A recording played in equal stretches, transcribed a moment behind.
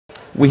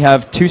We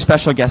have two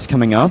special guests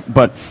coming up,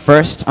 but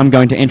first I'm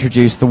going to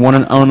introduce the one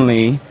and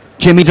only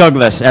Jimmy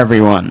Douglas,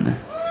 everyone.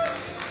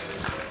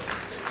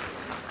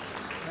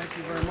 Thank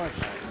you very much.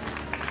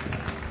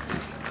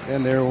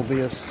 And there will be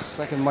a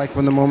second mic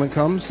when the moment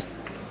comes.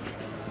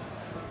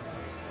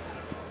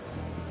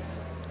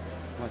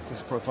 I like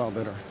this profile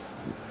better.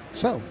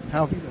 So,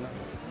 how have you been?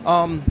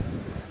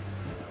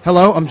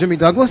 Hello, I'm Jimmy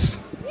Douglas,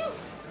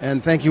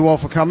 and thank you all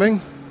for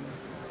coming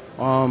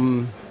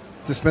to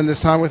spend this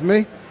time with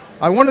me.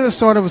 I wanted to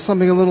start off with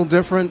something a little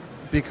different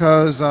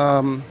because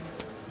I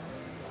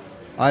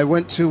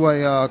went to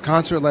a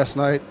concert last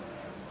night,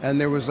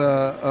 and there was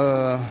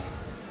a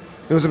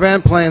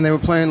band playing. They were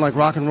playing like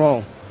rock and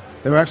roll.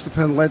 They were actually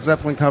playing Led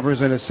Zeppelin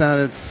covers, and it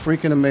sounded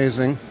freaking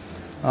amazing.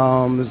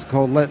 It's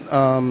called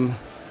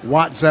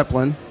Watt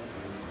Zeppelin.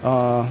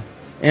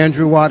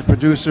 Andrew Watt,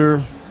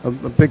 producer, a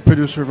big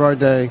producer of our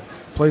day,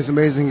 plays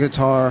amazing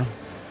guitar.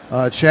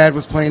 Chad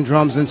was playing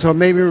drums, and so it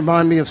made me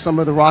remind me of some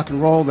of the rock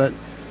and roll that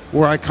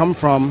where I come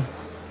from.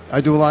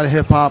 I do a lot of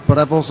hip hop, but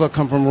I've also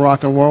come from a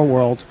rock and roll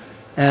world.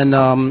 And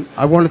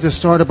I wanted to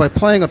start it by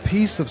playing a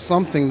piece of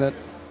something that,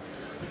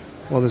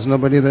 well, there's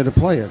nobody there to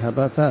play it. How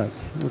about that?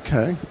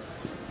 Okay.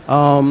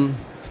 I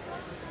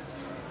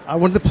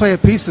wanted to play a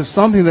piece of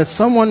something that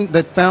someone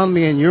that found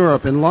me in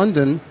Europe, in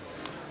London,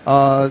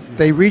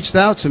 they reached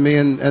out to me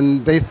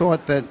and they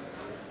thought that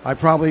I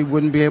probably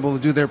wouldn't be able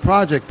to do their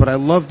project, but I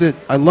loved it.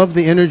 I loved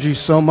the energy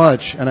so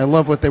much, and I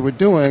loved what they were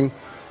doing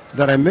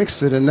that I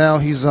mixed it, and now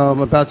he's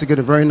about to get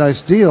a very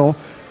nice deal.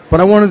 But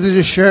I wanted to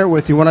just share it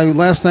with you.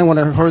 Last night when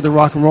I heard the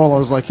rock and roll, I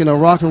was like, you know,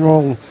 rock and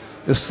roll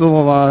is still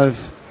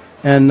alive,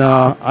 and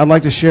I'd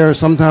like to share.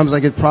 Sometimes I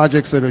get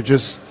projects that are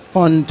just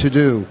fun to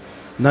do,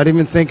 not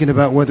even thinking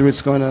about whether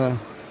it's going to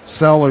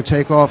sell or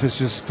take off. It's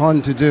just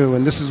fun to do,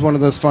 and this is one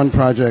of those fun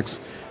projects.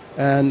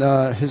 And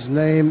his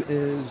name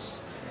is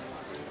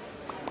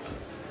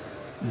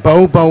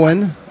Bo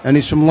Bowen, and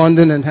he's from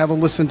London, and have a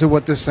listen to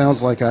what this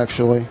sounds like,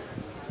 actually.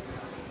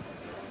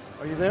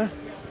 Are you there?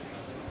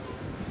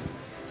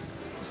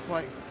 Just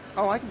play.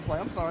 Oh, I can play.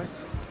 I'm sorry.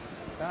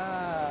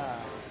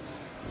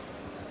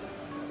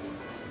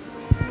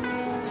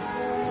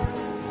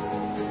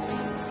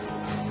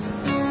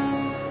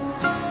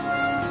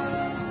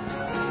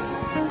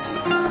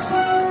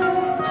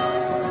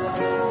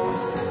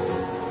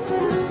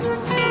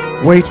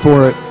 Wait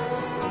for it.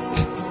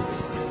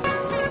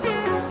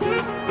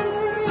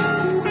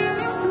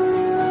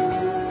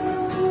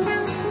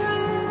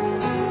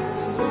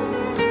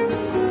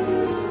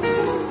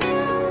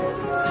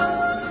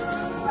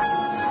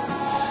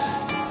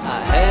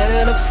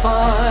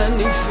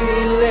 Funny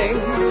feeling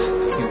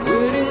you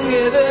wouldn't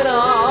give it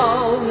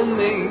all to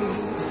me.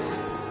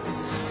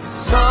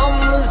 Sun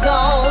was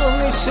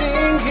only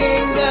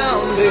sinking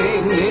down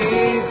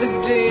beneath the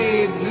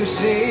deep blue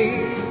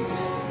sea,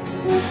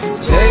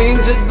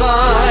 tainted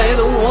by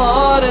the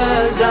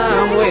waters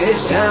I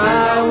wish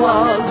I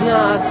was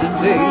not to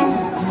be.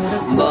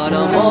 But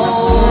I'm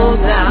old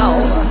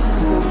now.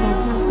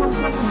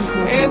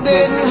 It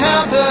didn't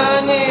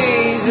happen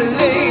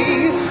easily.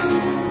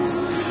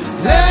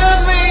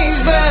 Let me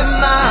spend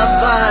my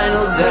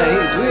final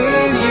days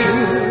with you.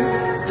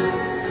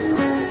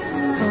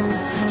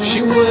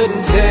 She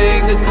wouldn't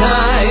take the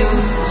time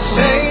to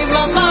save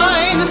my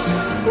mind.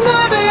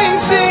 Nothing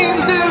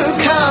seems to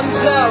come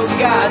so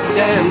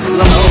goddamn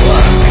slow.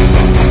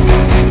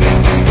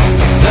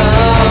 So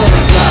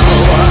slow.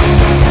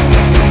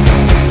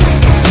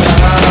 So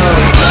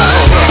slow.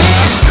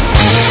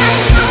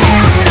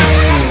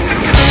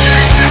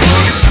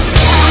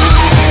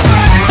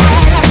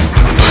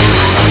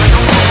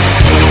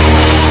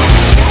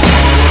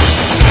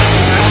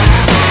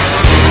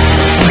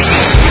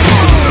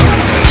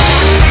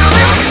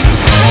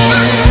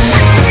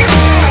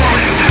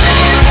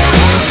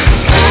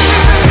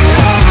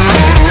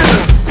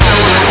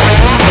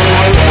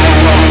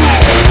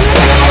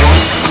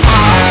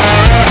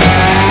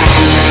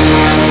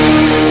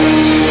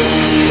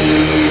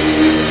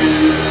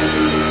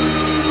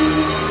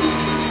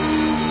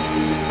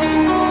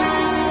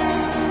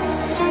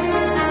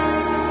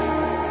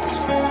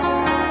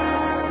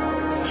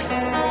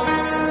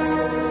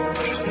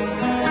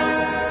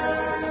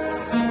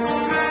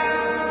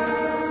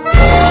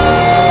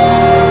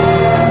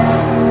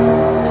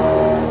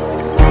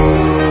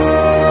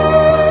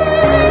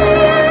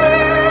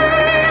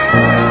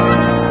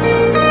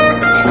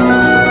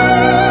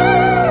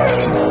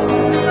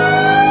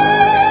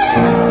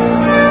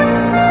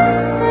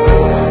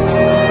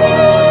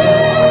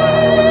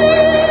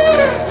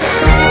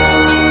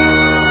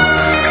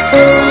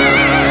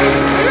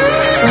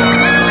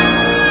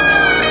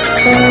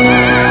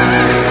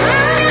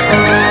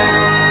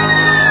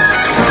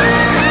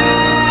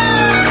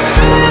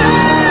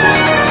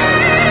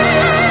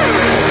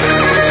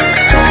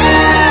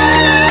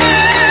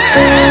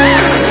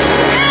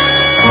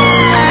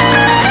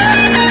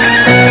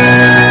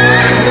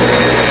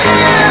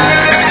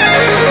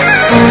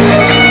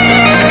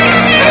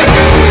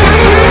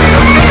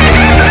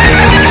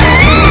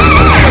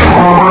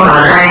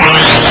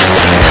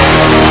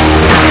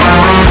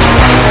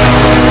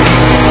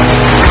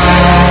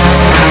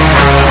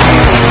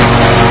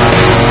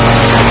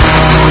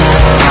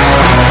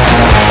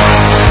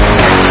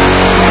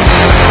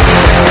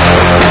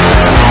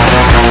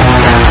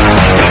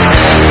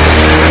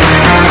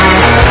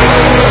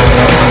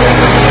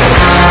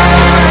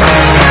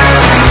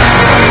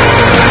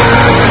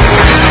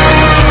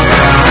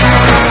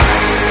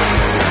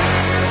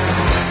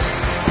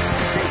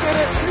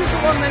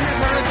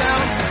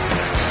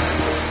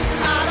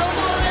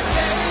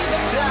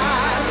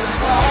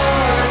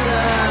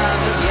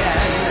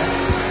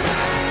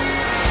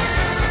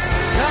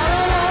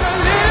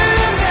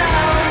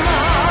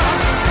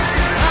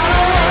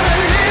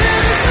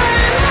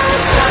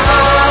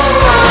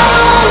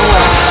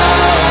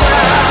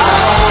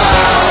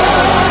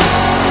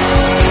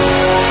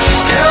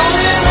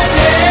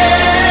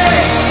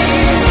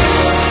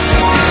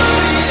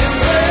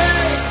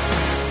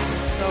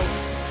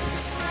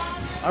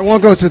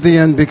 won't go to the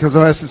end because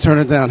I have to turn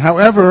it down.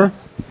 However,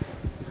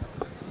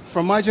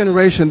 from my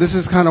generation, this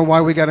is kind of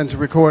why we got into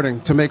recording,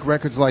 to make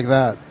records like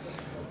that.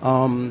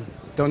 Don't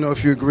know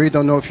if you agree.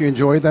 Don't know if you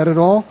enjoyed that at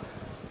all.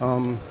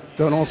 Don't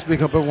all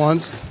speak up at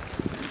once.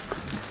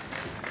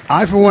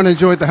 I, for one,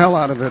 enjoyed the hell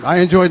out of it. I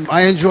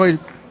enjoyed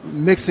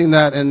mixing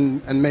that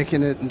and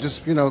making it and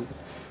just, you know,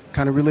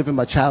 kind of reliving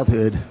my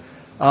childhood.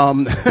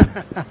 But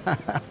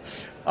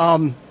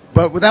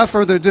without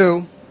further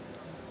ado,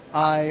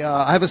 I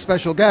have a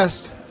special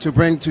guest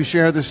to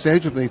share the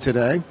stage with me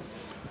today.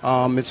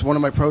 It's one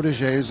of my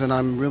proteges, and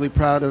I'm really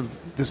proud of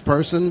this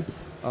person.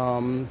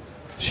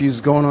 She's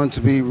going on to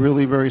be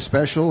really very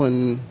special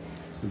and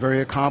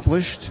very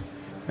accomplished.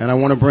 And I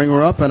want to bring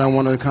her up, and I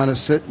want to kind of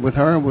sit with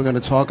her, and we're going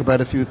to talk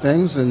about a few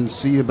things and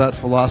see about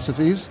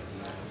philosophies.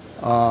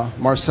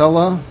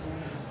 Marcella,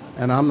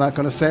 and I'm not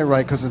going to say it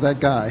right because of that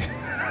guy.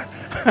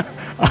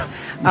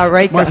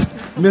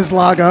 Araica. Ms.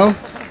 Lago,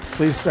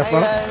 please step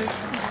up.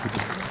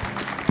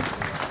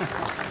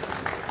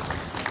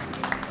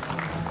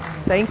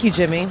 Thank you,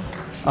 Jimmy.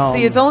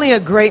 See, it's only a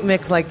great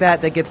mix like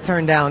that that gets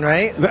turned down,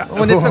 right?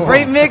 When it's a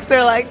great mix,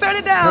 they're like, turn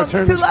it down, it's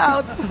too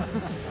loud.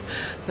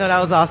 No, that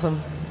was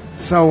awesome.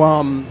 So,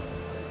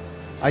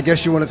 I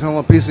guess you want to tell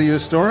a piece of your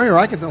story, or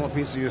I can tell a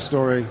piece of your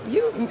story.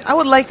 I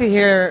would like to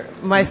hear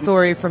my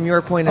story from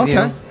your point of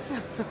view.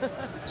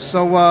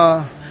 So,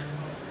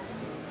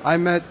 I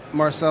met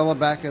Marcella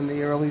back in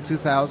the early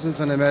 2000s,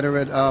 and I met her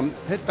at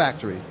Hit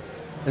Factory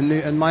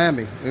in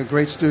Miami, a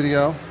great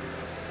studio.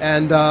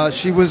 And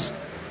she was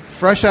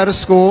fresh out of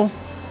school,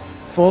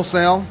 Full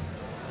Sail,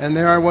 and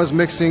there I was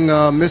mixing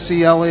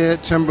Missy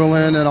Elliott,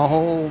 Timberland, and a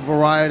whole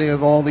variety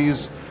of all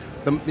these,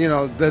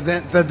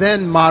 the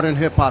then modern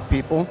hip hop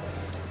people.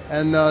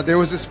 And there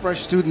was this fresh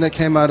student that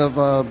came out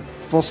of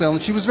Full Sail,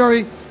 and she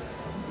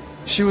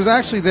was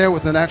actually there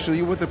with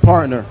a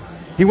partner.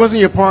 He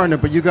wasn't your partner,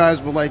 but you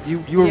guys were like, you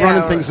were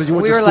running things that you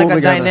went to school together.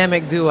 We were like a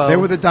dynamic duo. They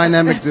were the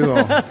dynamic duo.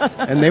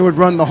 And they would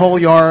run the whole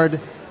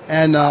yard,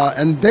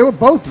 and they were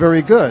both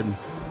very good.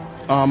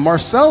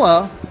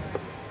 Marcella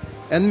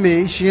and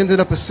me, she ended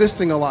up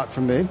assisting a lot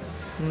for me.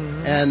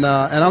 Mm-hmm. And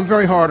I'm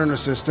very hard on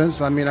assistants.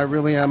 I mean, I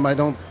really am.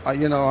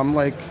 I'm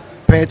like,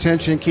 pay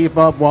attention, keep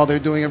up while they're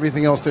doing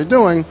everything else they're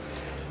doing.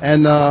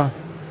 And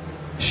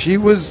she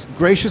was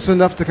gracious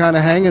enough to kind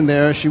of hang in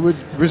there. She would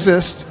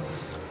resist,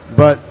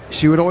 but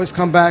she would always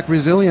come back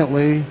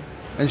resiliently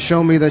and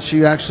show me that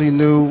she actually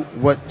knew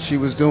what she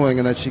was doing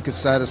and that she could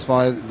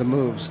satisfy the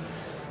moves.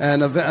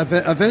 And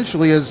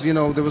eventually, as you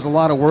know, there was a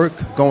lot of work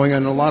going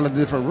on in a lot of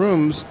different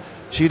rooms.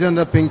 She'd end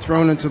up being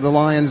thrown into the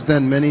lion's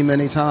den many,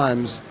 many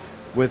times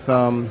with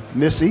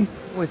Missy.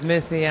 With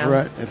Missy, yeah.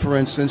 Right, for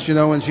instance,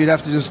 and she'd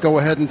have to just go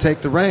ahead and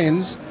take the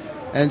reins,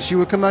 and she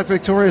would come out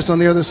victorious on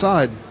the other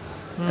side.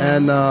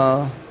 And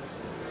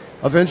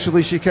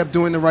eventually she kept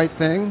doing the right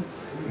thing,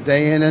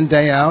 day in and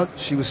day out.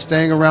 She was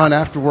staying around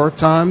after work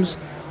times,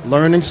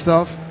 learning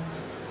stuff,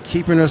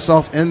 keeping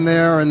herself in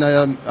there, and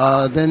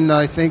then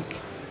I think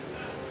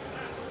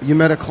you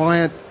met a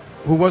client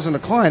who wasn't a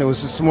client, it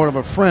was just more of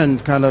a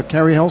friend, kind of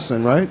Carrie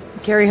Hilson, right?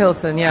 Carrie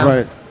Hilson, yeah.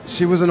 Right.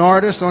 She was an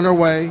artist on her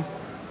way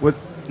with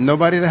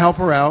nobody to help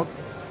her out,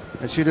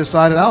 and she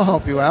decided, I'll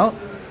help you out.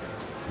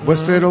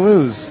 What's there to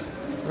lose?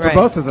 For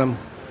both of them.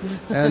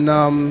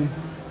 And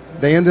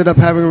they ended up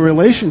having a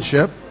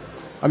relationship.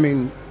 I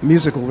mean,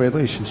 musical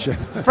relationship.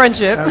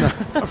 Friendship.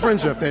 A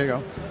friendship, there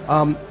you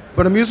go.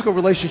 But a musical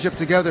relationship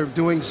together,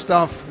 doing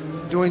stuff,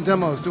 doing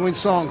demos, doing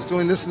songs,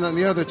 doing this and that and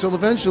the other, till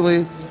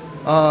eventually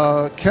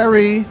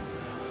Carrie...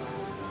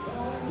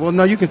 Well,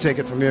 no, you can take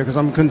it from here because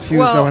I'm confused.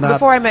 Well,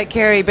 before I met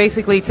Carrie,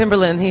 basically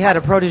Timberland, he had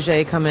a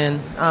protege come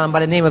in by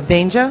the name of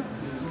Danger.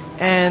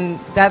 And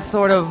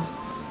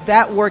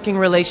that working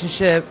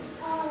relationship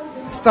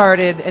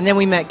started, and then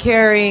we met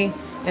Carrie,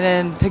 and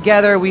then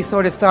together we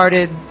sort of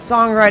started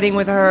songwriting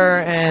with her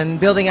and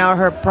building out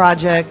her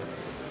project.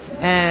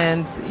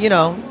 And,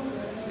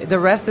 the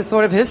rest is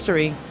sort of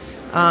history.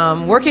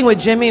 Working with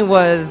Jimmy it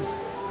was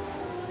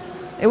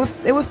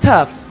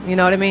tough, you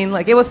know what I mean?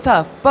 Like, it was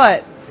tough,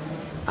 but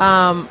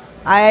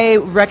I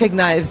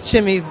recognized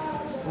Jimmy's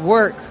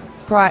work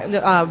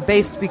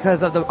based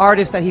because of the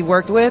artists that he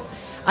worked with.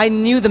 I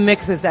knew the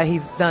mixes that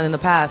he's done in the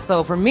past.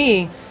 So for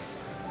me,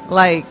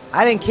 like,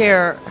 I didn't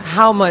care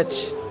how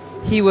much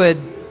he would,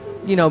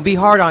 be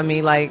hard on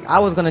me. Like, I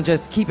was going to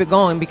just keep it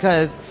going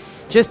because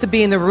just to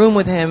be in the room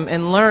with him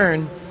and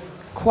learn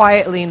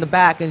quietly in the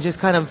back and just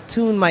kind of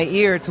tune my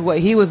ear to what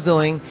he was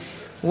doing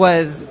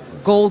was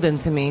golden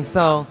to me.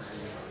 So,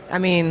 I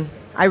mean...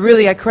 I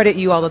credit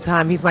you all the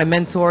time. He's my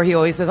mentor. He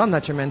always says, I'm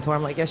not your mentor.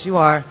 I'm like, yes, you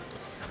are.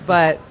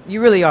 But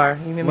you really are.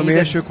 Let me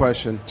ask you a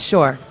question.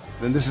 Sure.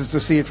 And this is to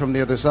see it from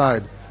the other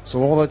side.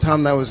 So all the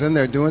time that I was in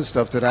there doing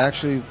stuff, did I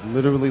actually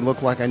literally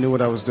look like I knew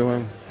what I was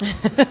doing?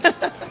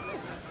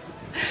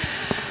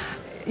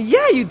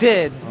 Yeah, you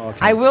did. Okay.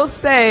 I will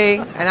say,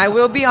 and I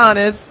will be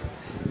honest,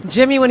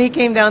 Jimmy, when he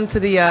came down to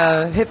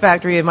the Hit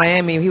Factory in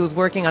Miami, he was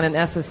working on an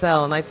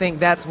SSL. And I think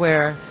that's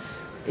where,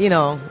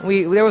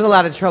 there was a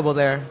lot of trouble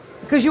there.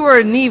 because you were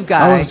a Neve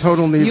guy. I was a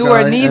total Neve guy. You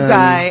were a Neve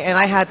guy, and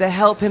I had to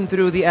help him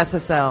through the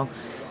SSL,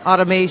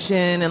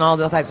 automation, and all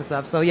those types of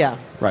stuff. So yeah.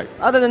 Right.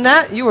 Other than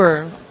that, you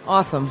were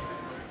awesome.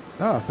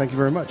 Oh, thank you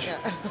very much.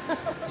 Yeah.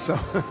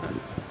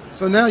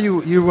 So now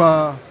you're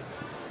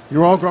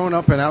all grown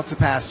up and out to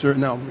pasture.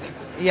 No.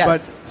 Yes.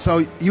 But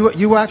so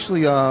you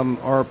actually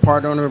are a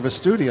part owner of a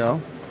studio.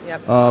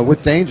 Yep.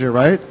 With Danger,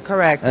 right?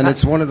 Correct. And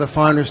it's one of the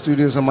finer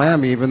studios in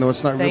Miami, even though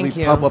it's not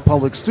really a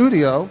public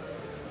studio.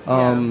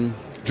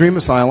 Dream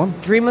Asylum.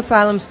 Dream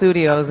Asylum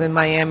Studios in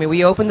Miami.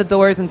 We opened the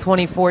doors in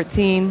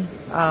 2014.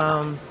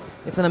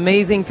 It's an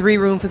amazing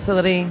 3-room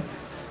facility.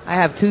 I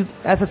have 2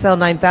 SSL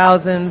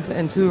 9000s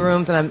in 2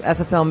 rooms, and I'm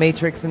SSL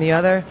Matrix in the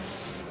other.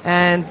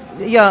 And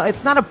yeah,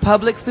 it's not a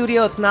public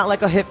studio. It's not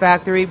like a Hit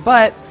Factory,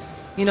 but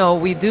you know,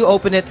 we do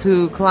open it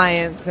to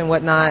clients and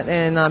whatnot,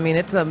 and I mean,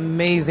 it's an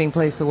amazing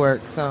place to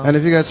work. So. And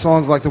if you got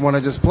songs like the one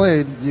I just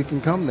played, you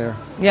can come there.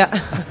 Yeah.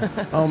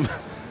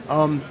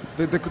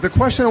 The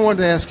question I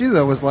wanted to ask you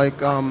though was like,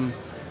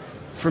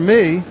 for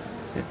me,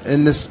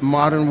 in this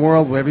modern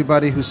world where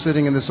everybody who's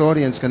sitting in this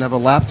audience can have a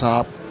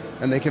laptop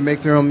and they can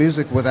make their own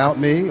music without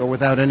me or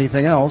without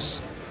anything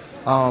else,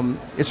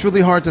 it's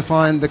really hard to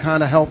find the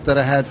kind of help that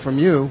I had from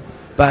you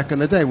back in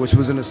the day, which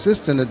was an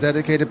assistant, a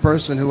dedicated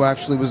person who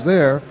actually was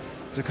there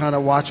to kind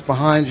of watch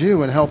behind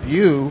you and help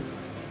you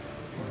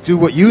do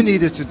what you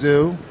needed to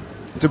do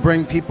to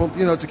bring people,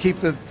 you know, to keep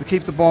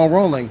the ball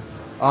rolling.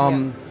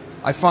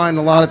 I find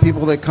a lot of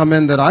people that come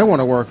in that I want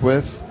to work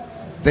with,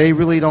 they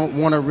really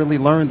don't want to really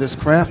learn this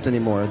craft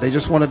anymore. They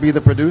just want to be the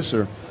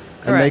producer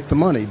and make the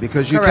money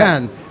because you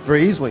can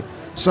very easily.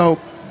 So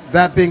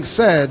that being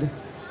said,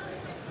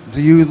 do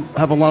you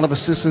have a lot of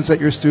assistants at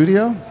your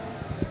studio?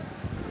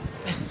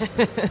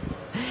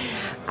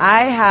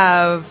 I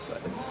have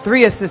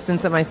 3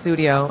 assistants at my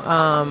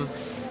studio.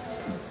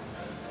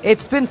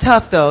 It's been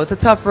tough, though. It's a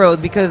tough road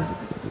because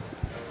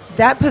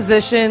that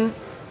position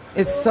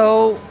is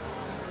so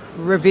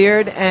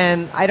revered,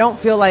 and I don't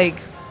feel like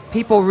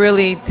people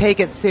really take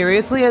it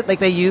seriously like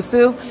they used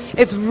to.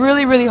 It's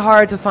really, really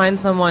hard to find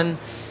someone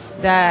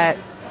that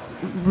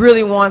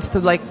really wants to,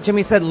 like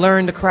Jimmy said,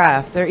 learn the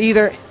craft. They're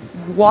either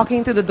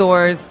walking through the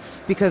doors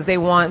because they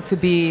want to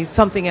be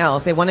something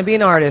else. They want to be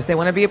an artist. They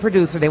want to be a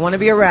producer. They want to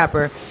be a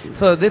rapper.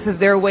 So this is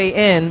their way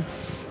in.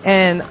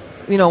 And,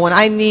 you know, when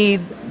I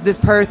need this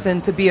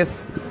person to be,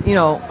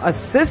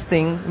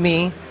 assisting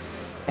me,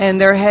 and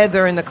their heads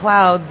are in the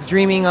clouds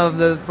dreaming of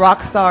the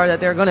rock star that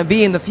they're going to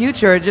be in the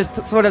future, it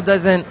just sort of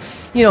doesn't,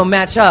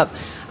 match up.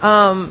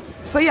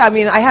 So, yeah, I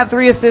mean, I have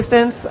 3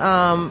 assistants,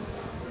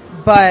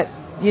 but,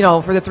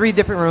 for the 3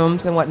 different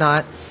rooms and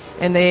whatnot.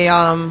 And they,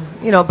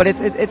 but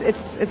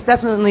it's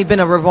definitely been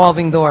a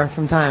revolving door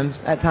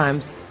at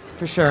times,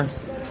 for sure.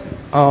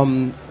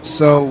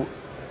 So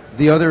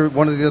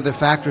one of the other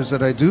factors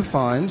that I do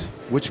find,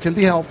 which can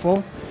be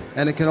helpful,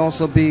 and it can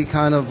also be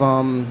kind of,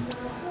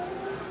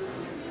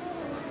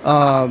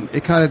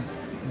 it kind of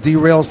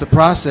derails the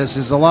process,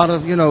 is a lot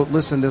of,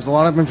 there's a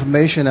lot of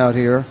information out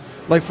here.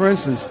 Like, for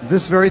instance,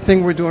 this very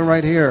thing we're doing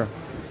right here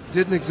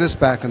didn't exist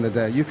back in the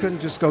day. You couldn't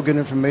just go get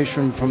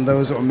information from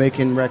those that were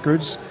making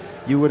records.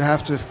 You would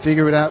have to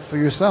figure it out for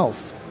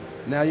yourself.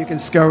 Now you can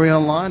scurry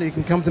online, you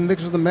can come to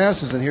Mix with the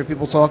Masses and hear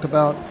people talk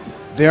about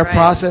their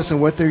process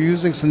and what they're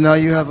using. So now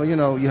you have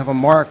a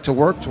mark to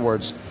work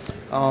towards.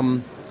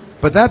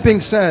 But that being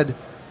said,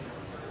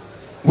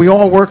 we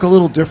all work a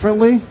little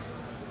differently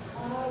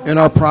in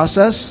our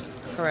process.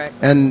 Correct.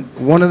 And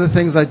one of the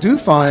things I do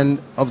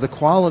find of the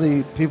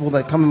quality people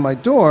that come in my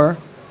door,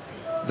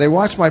 they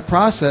watch my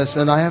process,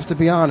 and I have to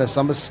be honest,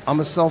 I'm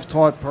a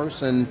self-taught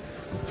person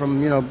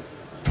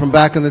from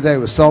back in the day,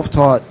 was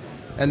self-taught.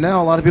 And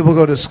now a lot of people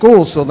go to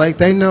school, so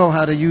they know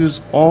how to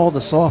use all the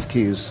soft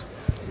keys.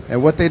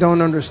 And what they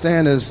don't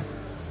understand is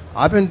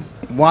I've been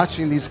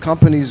watching these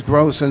companies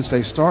grow since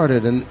they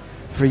started, and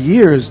for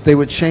years they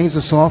would change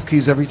the soft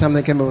keys every time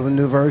they came up with a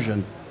new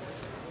version.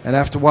 And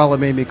after a while it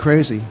made me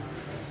crazy.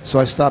 So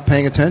I stopped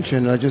paying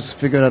attention, and I just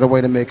figured out a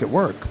way to make it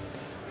work.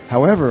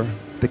 However,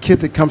 the kid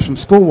that comes from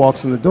school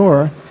walks in the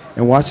door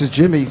and watches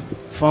Jimmy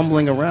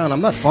fumbling around.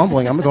 I'm not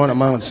fumbling, I'm going at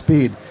my own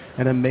speed.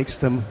 And it makes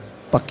them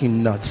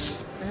fucking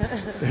nuts.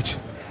 There's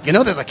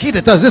a key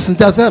that does this and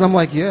does that. I'm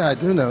like, yeah, I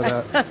do know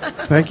that.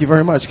 Thank you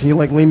very much. Can you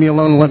leave me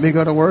alone and let me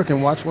go to work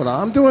and watch what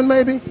I'm doing,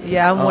 maybe?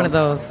 Yeah, I'm one of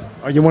those.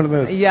 Are you one of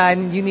those? Yeah,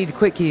 and you need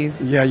quick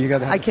keys. Yeah, you got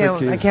to have quick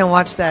keys. I can't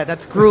watch that.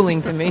 That's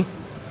grueling to me.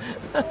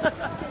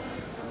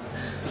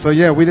 So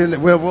yeah, we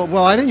didn't.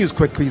 Well, I didn't use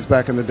quick keys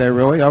back in the day.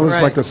 Really, I was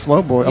like a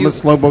slow boy. I'm a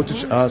slow boat.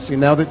 See,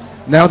 now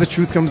the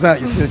truth comes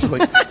out. You see, it's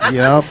like,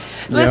 yep.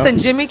 Listen,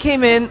 Jimmy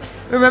came in.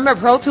 Remember,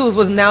 Pro Tools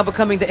was now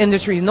becoming the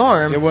industry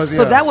norm. It was.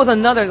 So that was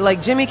another.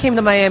 Like, Jimmy came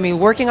to Miami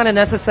working on an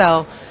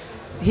SSL.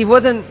 He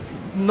wasn't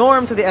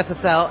norm to the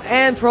SSL,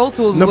 and Pro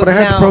Tools. No, was but I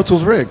had now, the Pro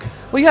Tools rig.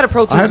 Well, you had a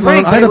Pro Tools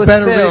rig,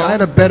 I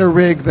had a better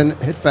rig than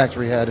Hit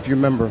Factory had, if you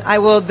remember. I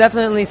will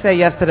definitely say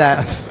yes to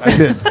that. I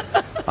did.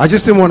 I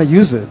just didn't want to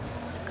use it.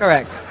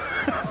 Correct.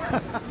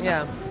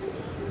 Yeah.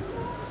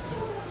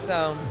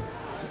 So.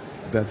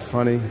 That's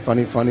funny.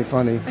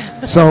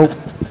 So,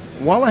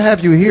 while I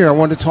have you here, I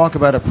want to talk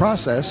about a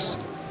process,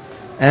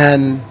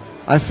 and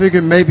I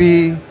figured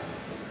maybe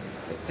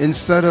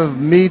instead of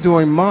me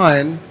doing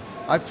mine,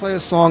 I play a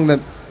song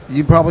that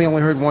you probably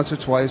only heard once or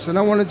twice, and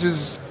I want to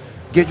just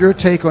get your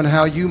take on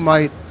how you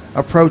might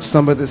approach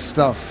some of this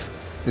stuff.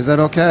 Is that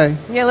okay?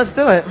 Yeah, let's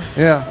do it.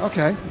 Yeah,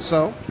 okay.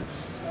 So,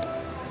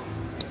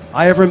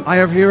 I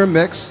have here a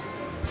mix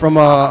from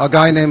a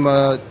guy named,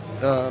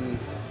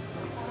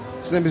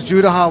 his name is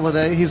Judah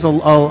Holiday. He's a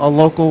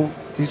local,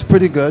 he's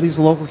pretty good. He's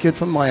a local kid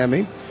from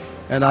Miami.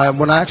 And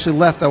when I actually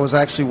left, I was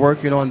actually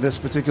working on this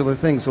particular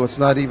thing, so it's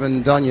not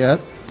even done yet.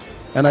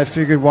 And I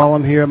figured while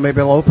I'm here, maybe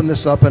I'll open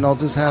this up and I'll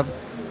just have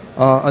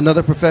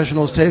another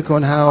professional's take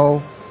on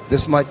how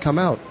this might come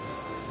out.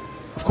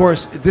 Of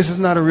course, this is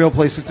not a real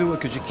place to do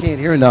it because you can't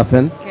hear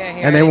nothing. Can't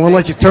hear and they won't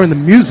let you turn the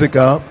music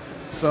up.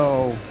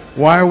 So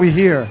why are we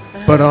here?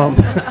 But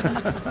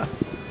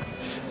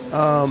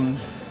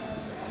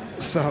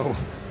so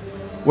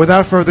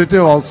without further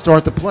ado, I'll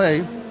start to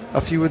play a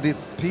few of the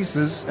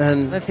pieces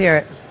and Let's hear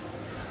it.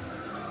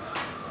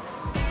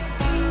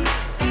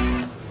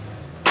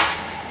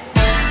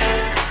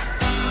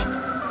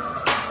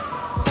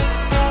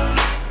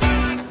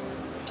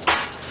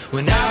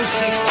 When I was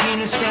 16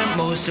 and spent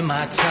most of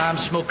my time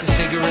smoking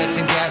cigarettes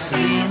and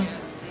gasoline,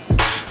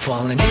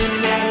 falling in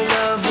and out of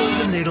love was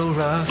a little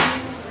rough.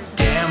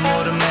 Damn,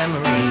 what a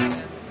memory.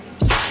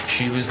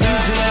 She was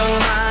losing her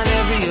mind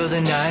every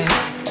other night,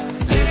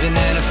 living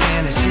in a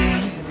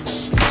fantasy.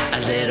 I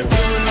let her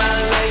ruin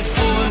my life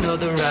for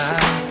another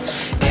ride.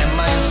 Damn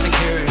my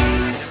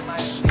insecurities.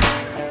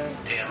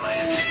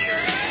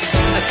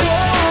 I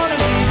don't wanna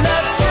be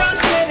love-struck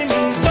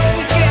enemies,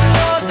 always getting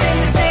lost in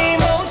the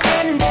same old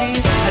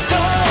tendencies. I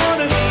don't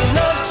wanna be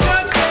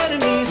love-struck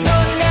enemies,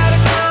 running out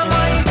of time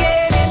while you're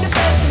getting the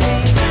best of me.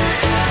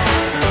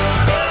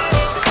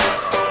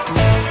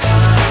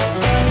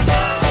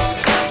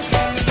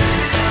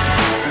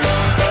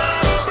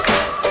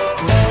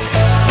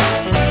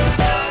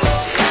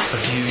 A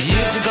few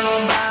years have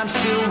gone by, I'm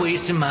still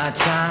wasting my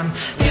time,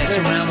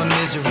 messing around with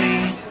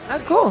misery.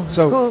 That's cool.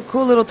 So-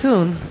 cool little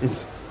tune.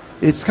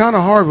 it's kind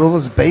of hard with all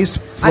this bass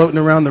floating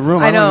around the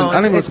room. I know. I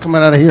don't even know what's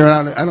coming out of here.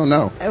 I don't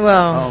know.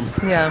 Well,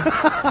 yeah.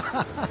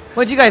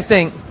 What'd you guys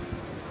think?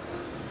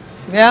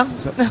 Yeah?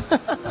 So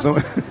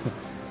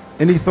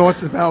any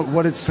thoughts about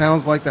what it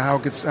sounds like, how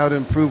to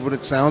improve what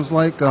it sounds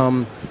like?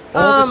 All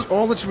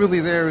that's really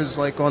there is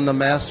like on the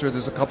master.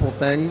 There's a couple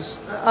things.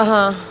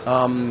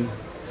 And,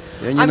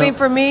 I mean,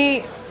 for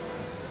me,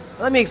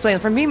 let me explain.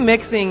 For me,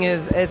 mixing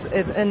is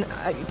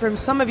for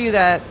some of you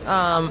that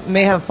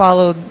may have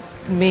followed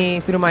me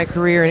through my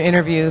career and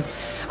interviews,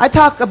 I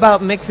talk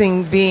about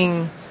mixing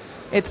being,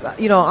 it's a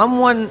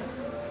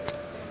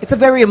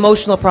very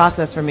emotional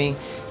process for me.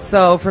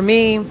 So for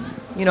me,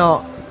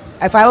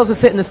 if I was to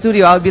sit in the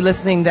studio, I would be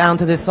listening down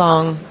to this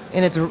song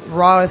in its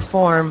rawest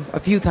form a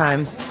few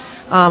times.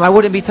 I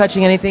wouldn't be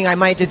touching anything. I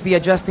might just be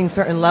adjusting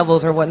certain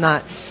levels or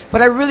whatnot.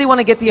 But I really want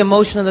to get the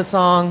emotion of the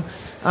song,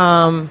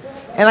 and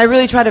I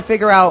really try to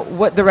figure out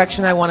what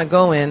direction I want to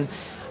go in.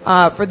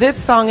 For this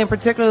song in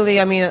particularly,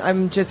 I mean,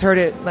 I've just heard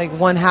it like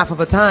one half of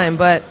a time,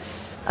 but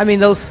I mean,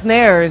 those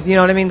snares, you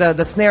know what I mean?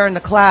 The snare and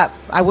the clap,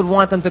 I would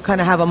want them to kind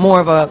of have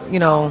more of a,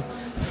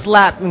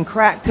 slap and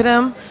crack to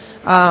them.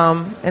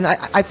 And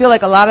I feel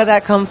like a lot of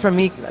that comes from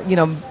me,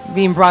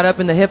 being brought up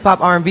in the hip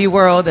hop R&B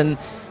world and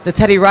the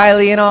Teddy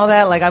Riley and all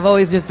that. Like, I've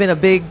always just been a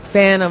big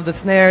fan of the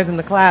snares and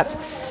the claps.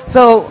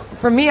 So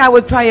for me, I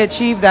would try to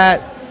achieve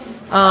that.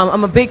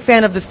 I'm a big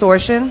fan of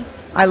distortion.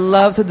 I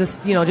love to just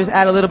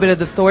add a little bit of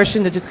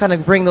distortion to just kind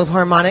of bring those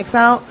harmonics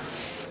out.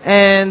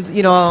 And,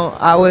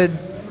 I would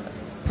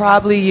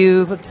probably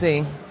use, let's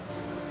see.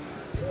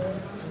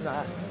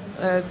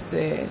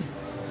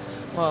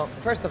 Well,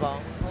 first of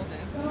all, hold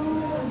this.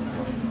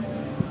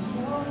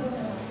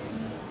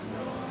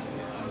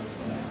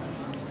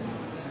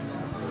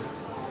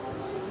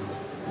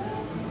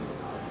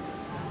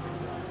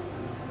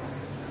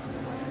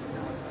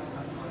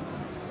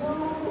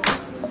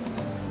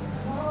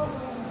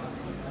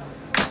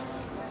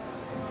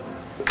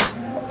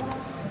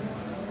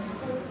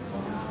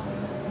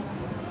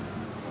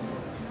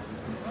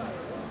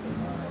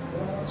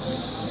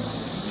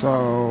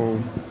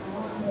 So,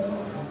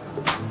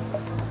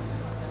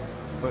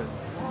 but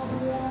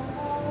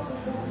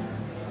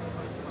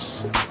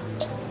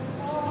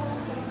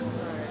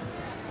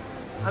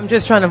I'm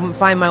just trying to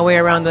find my way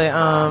around the.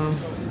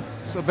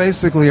 So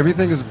basically,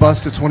 everything is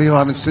bused to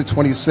 2011 to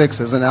 26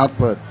 as an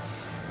output,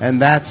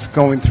 and that's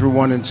going through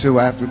 1 and 2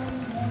 after.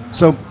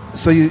 So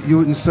you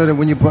instead of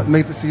when you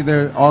make this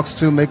either aux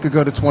 2, make it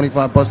go to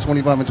 25, bus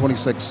 25 and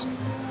 26.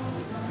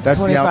 That's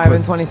 25 the output.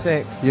 and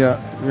 26. Yeah,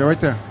 you're right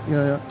there.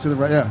 Yeah, to the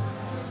right. Yeah,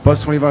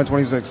 bus 25 and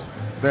 26.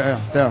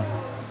 There.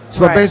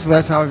 So Right. basically,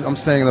 that's how I'm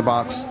staying in the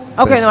box.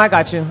 Okay, no, I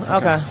got you.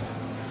 Okay.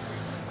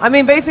 I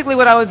mean, basically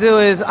what I would do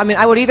is,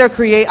 I would either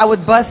I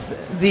would bust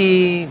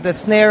the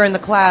snare and the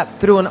clap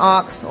through an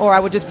aux, or I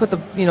would just put the,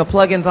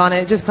 plugins on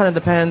it. It just kind of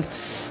depends.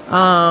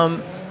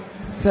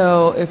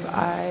 So if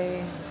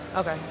okay.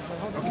 Okay.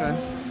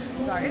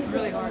 Sorry, it's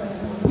really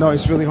hard. No,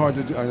 it's really hard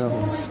to do. I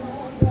know.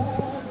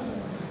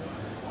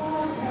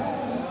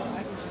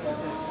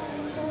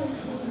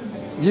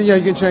 Yeah,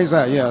 you can change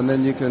that. Yeah, and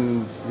then you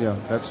can. Yeah,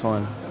 that's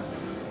fine.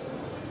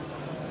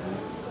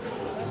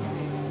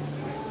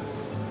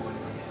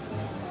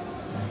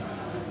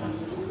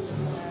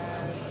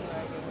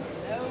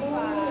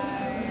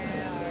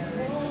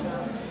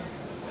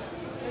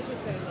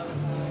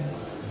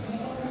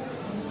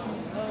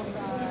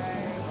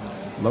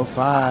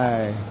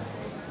 Lo-fi.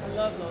 I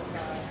love lo-fi.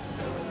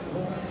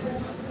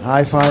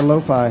 Hi-fi,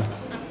 lo-fi.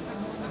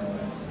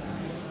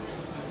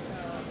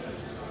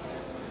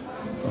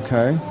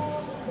 Okay.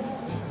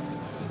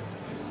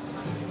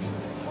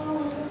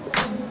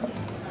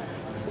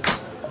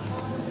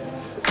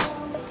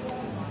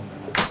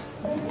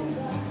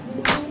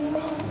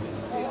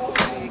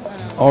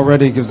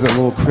 Already gives it a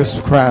little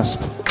crisp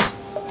grasp.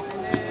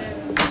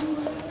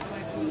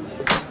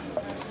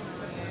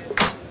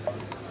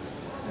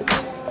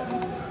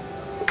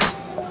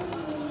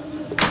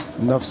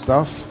 Enough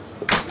stuff.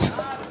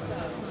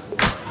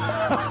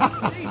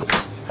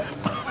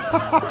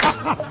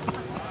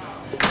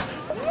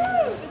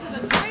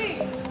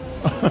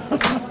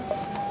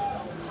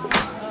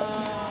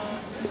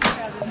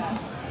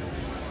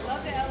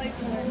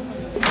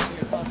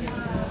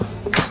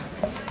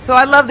 So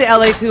I love the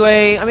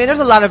LA2A. I mean, there's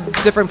a lot of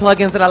different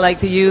plugins that I like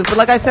to use, but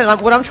like I said,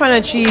 what I'm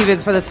trying to achieve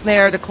is for the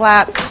snare, the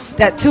clap,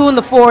 that 2 and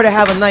the 4 to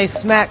have a nice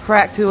smack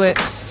crack to it.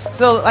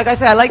 So like I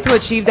said, I like to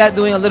achieve that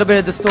doing a little bit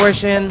of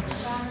distortion,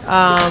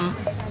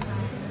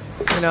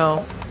 you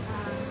know,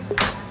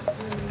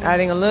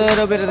 adding a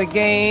little bit of the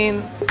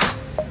gain.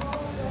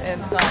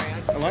 And sorry.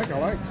 I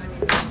like.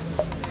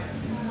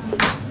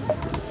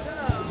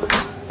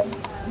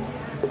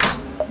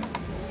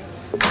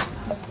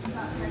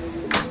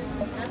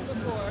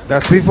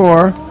 That's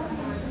before.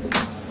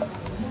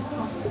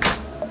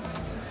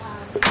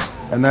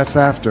 And that's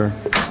after.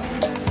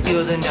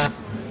 You're the night.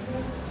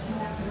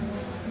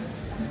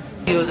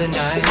 You're the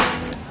night.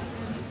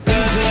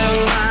 Losing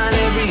my mind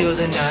every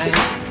other night.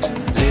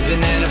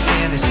 Living in a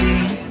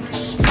fantasy.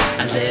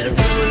 I let her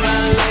ruin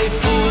my life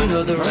for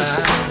another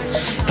ride.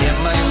 And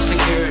my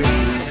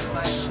insecurities.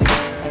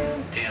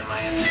 And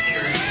my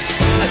insecurities.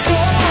 I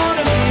don't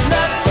wanna be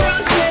left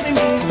struck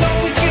enemies.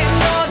 Always getting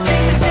lost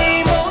in the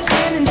same old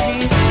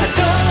tendencies. I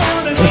don't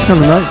wanna be. That's kind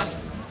of nice.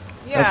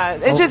 Yeah,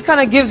 it just kind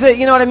of gives it,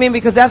 you know what I mean?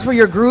 Because that's where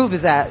your groove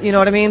is at, you know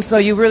what I mean? So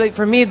you really,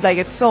 for me, like,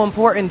 it's so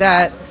important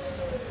that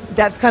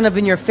that's kind of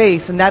in your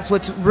face, and that's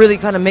what's really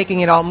kind of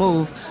making it all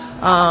move.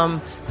 So,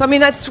 I mean,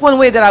 that's one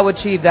way that I would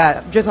achieve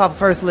that, just off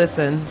first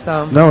listen.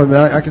 So No, I mean,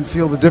 I can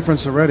feel the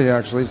difference already,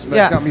 actually. It's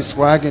got me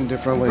swagging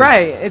differently.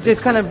 Right. It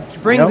just kind of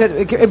brings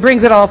it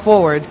brings it all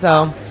forward,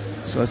 so.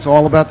 So it's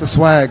all about the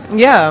swag.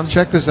 Yeah.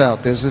 Check this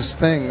out. There's this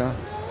thing.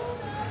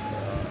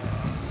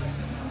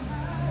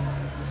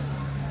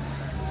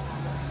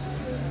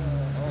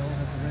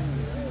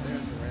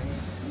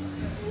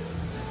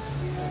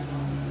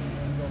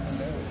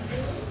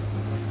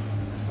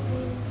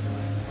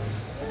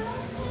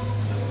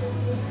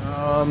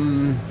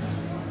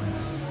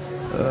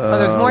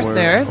 There's more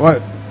snares.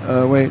 What?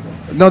 Wait.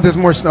 No, there's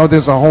more. No,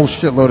 there's a whole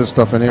shitload of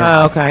stuff in here.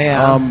 Oh, okay,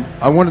 yeah.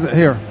 I wanted to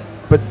hear,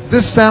 but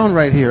this sound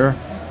right here,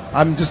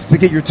 I'm just to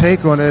get your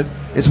take on it.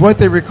 It's what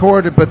they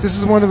recorded, but this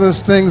is one of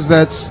those things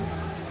that's,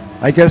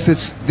 I guess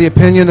it's the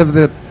opinion of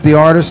the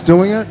artist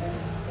doing it.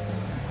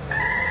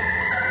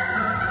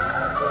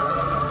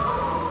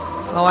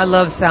 Oh, I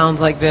love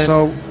sounds like this.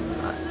 So,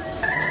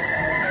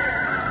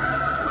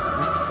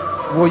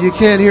 well, you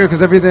can't hear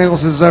because everything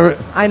else is.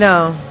 I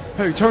know.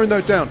 Hey, turn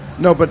that down.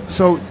 No, but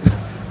so,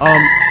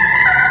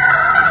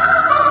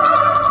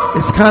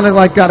 it's kind of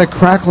like got a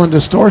crackle and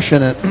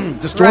distortion in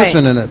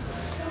it,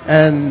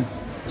 and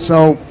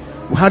so,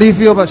 how do you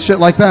feel about shit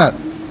like that?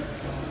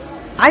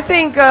 I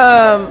think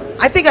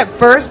at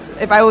first,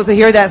 if I was to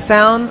hear that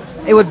sound,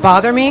 it would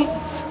bother me.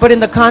 But in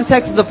the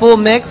context of the full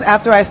mix,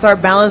 after I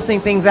start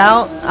balancing things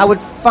out, I would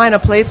find a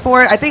place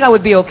for it. I think I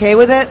would be okay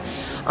with it.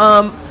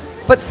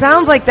 But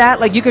sounds like that,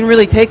 like, you can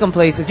really take them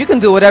places. You can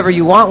do whatever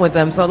you want with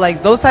them. So,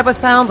 like, those type of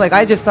sounds, like,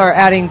 I just start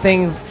adding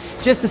things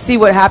just to see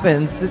what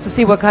happens, just to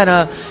see what kind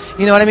of,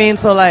 you know what I mean?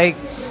 So, like,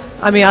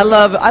 I mean, I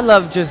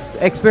love just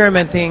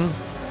experimenting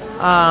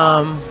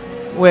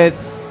with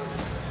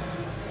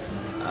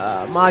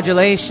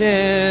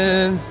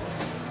modulations.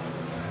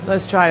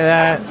 Let's try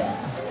that.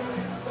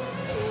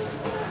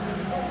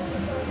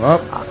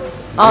 Well,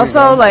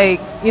 also, like,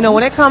 you know,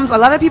 when it comes, a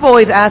lot of people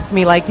always ask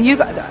me, like, do you,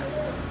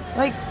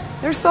 like,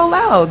 they're so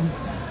loud.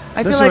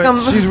 I feel like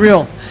I'm. She's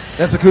real.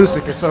 That's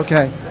acoustic. It's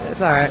okay. It's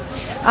all right.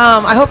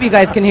 I hope you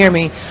guys can hear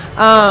me.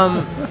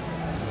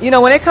 You know,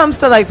 when it comes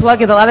to, like,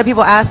 plugins, a lot of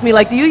people ask me,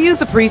 like, do you use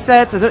the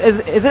presets?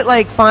 Is it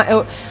like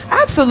fine?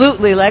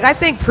 Absolutely. Like, I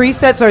think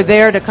presets are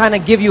there to kind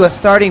of give you a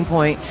starting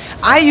point.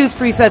 I use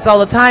presets all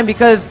the time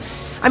because,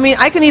 I mean,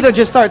 I can either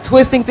just start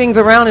twisting things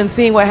around and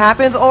seeing what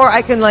happens, or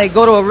I can, like,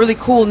 go to a really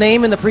cool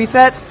name in the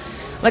presets.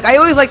 Like, I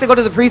always like to go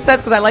to the presets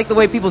because I like the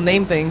way people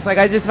name things. Like,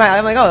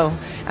 I'm like, oh.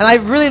 And I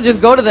really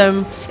just go to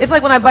them. It's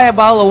like when I buy a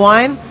bottle of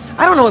wine,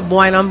 I don't know what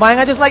wine I'm buying.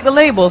 I just like the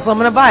label, so I'm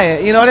going to buy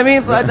it. You know what I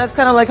mean? So that's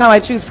kind of like how I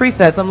choose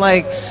presets. I'm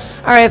like,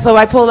 all right, so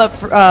I pulled up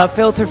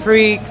Filter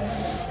Freak,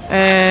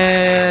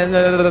 and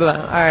all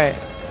right.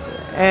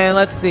 And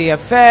let's see,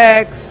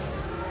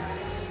 effects.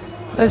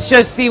 Let's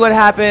just see what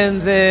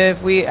happens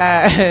if we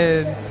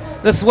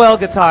add the swell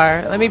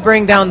guitar. Let me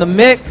bring down the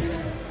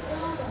mix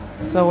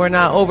so we're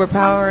not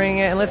overpowering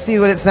it. And let's see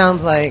what it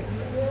sounds like.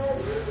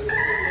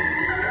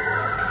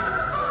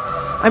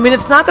 I mean,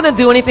 it's not going to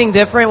do anything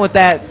different with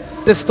that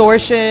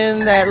distortion,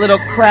 that little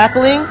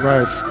crackling.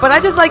 Right. But I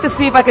just like to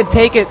see if I could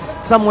take it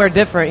somewhere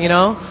different, you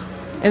know?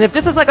 And if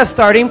this is like a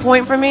starting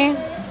point for me,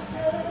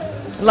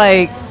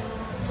 like,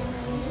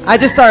 I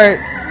just start,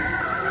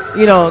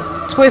 you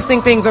know,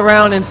 twisting things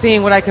around and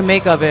seeing what I can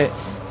make of it.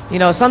 You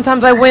know,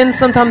 sometimes I win,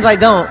 sometimes I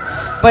don't.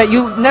 But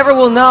you never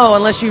will know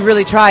unless you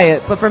really try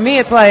it. So for me,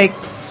 it's like,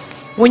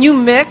 when you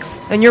mix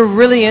and you're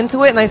really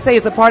into it, and I say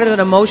it's a part of an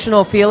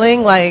emotional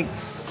feeling, like,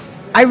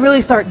 I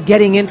really start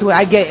getting into it.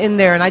 I get in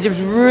there and I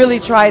just really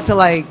try to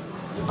like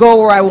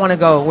go where I want to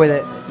go with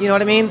it. You know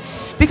what I mean?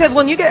 Because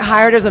when you get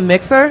hired as a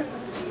mixer,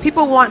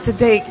 people want to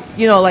take,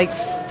 you know, like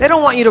they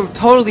don't want you to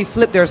totally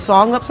flip their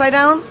song upside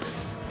down,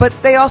 but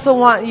they also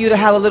want you to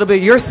have a little bit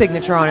of your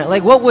signature on it.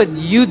 Like, what would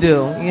you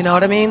do? You know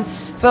what I mean?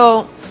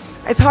 So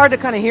it's hard to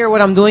kind of hear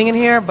what I'm doing in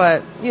here,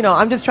 but, you know,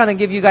 I'm just trying to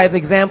give you guys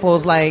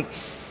examples. Like,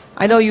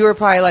 I know you were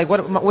probably like,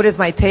 what is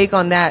my take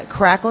on that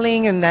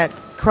crackling and that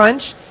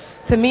crunch?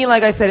 To me,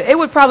 like I said, it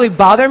would probably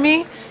bother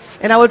me,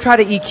 and I would try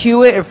to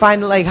EQ it or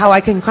find like how I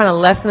can kind of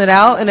lessen it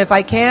out. And if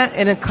I can't,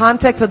 in the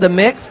context of the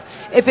mix,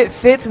 if it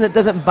fits and it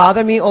doesn't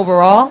bother me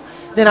overall,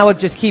 then I would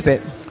just keep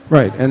it.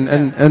 Right,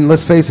 and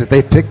let's face it,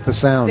 they picked the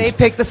sound. They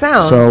picked the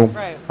sound. So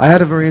right. I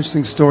had a very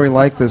interesting story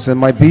like this. In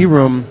my B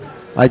room,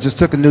 I just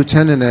took a new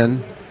tenant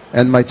in,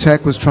 and my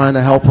tech was trying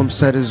to help him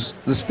set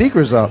the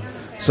speakers up.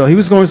 So he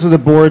was going through the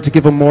board to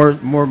give him a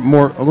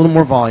little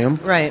more volume.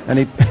 Right. And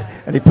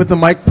he put the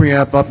mic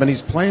preamp up, and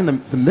he's playing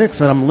the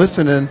mix, and I'm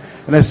listening,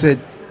 and I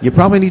said, you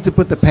probably need to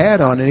put the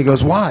pad on. And he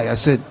goes, why? I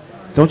said,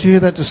 don't you hear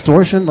that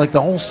distortion? Like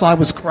the whole side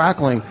was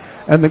crackling.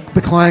 And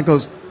the client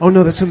goes, oh,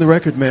 no, that's in the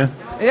record, man.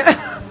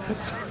 Yeah.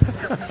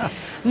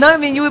 No, I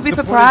mean, you would be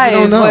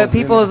surprised what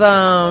people's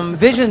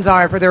visions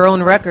are for their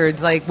own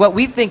records. Like, what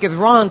we think is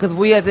wrong, because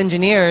we as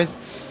engineers,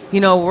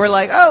 you know, we're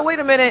like, oh, wait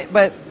a minute,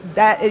 but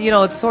that, you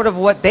know, it's sort of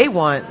what they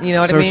want. You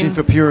know what I mean? Searching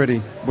for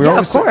purity.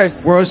 Of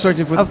course. We're always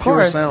searching for the pure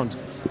course. sound.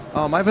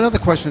 I have another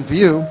question for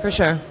you. For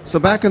sure. So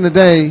back in the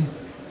day,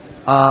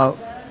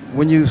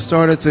 when you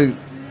started to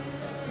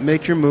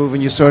make your move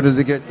and you started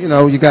to get, you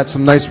know, you got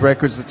some nice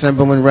records, the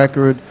Timberland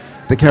record,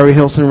 the Kerry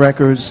Hilson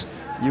records,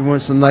 you won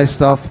some nice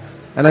stuff.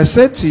 And I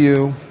said to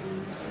you,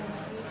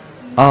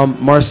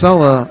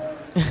 Marcella,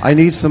 I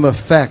need some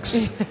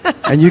effects.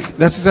 And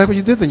that's exactly what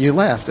you did then. You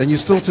laughed. And you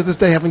still to this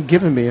day haven't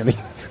given me any.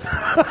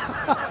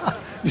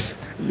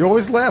 You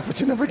always laugh, but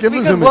you never give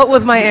them to me. What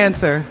was my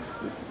answer?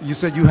 You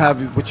said you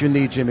have what you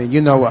need, Jimmy.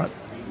 You know what?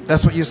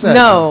 That's what you said.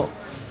 No.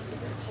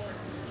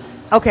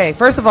 Okay,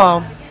 first of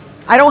all,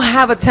 I don't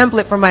have a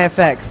template for my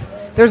effects.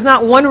 There's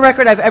not one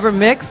record I've ever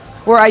mixed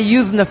where I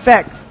use an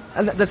effect,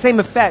 the same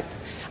effect.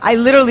 I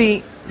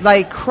literally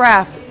like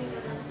craft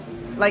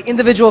like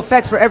individual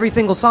effects for every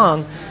single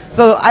song.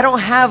 So I don't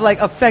have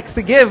like effects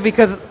to give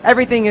because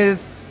everything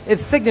is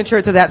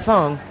signature to that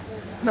song.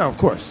 No, of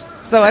course.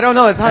 So I don't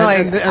know. It's kind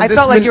of like I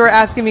felt like you were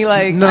asking me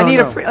like I need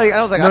like,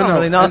 I was like I don't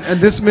really know.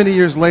 And this many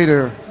years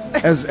later,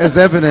 as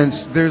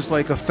evidence, there's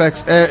like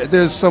effects.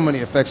 There's so many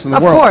effects in the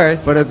world. Of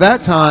course. But at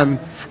that time,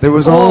 there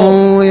was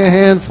only a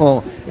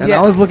handful, and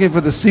I was looking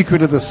for the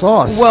secret of the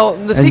sauce. Well,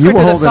 the secret to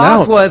the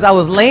sauce was I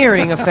was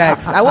layering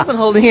effects. I wasn't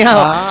holding out.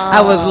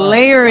 I was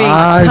layering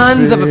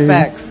tons of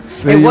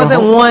effects. It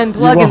wasn't one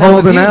plugin I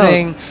was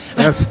using.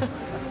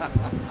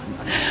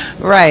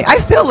 Right. I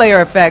still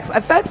layer effects.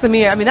 Effects to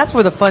me, I mean, that's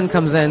where the fun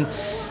comes in.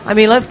 I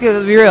mean, let's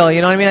get real.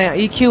 You know what I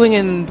mean? EQing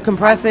and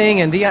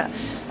compressing and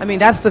I mean,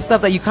 that's the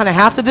stuff that you kind of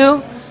have to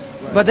do.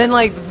 But then,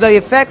 like, the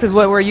effects is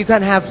where you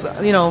kind of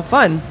have, you know,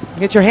 fun.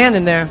 Get your hand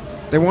in there.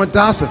 They want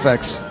DOS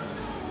effects.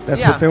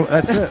 That's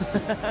it.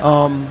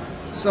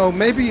 So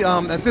maybe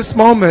at this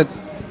moment,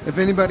 if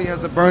anybody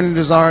has a burning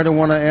desire to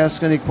want to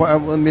ask any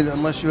questions, I mean,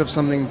 unless you have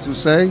something to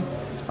say.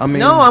 I mean,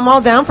 no, I'm all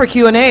down for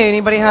Q&A.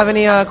 Anybody have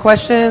any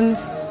questions?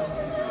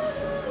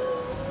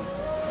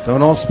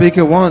 Don't all speak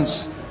at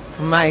once.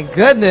 My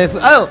goodness.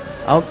 Oh.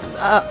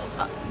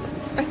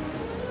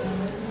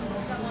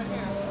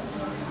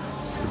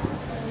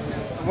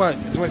 What?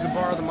 Do you want to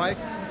borrow the mic?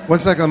 1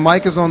 second. The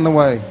mic is on the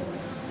way.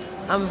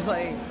 I was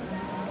like.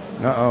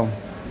 Uh-oh.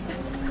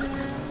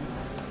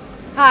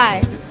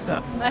 Hi.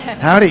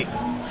 Howdy.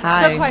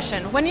 Hi. So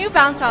question, when you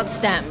bounce out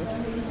stems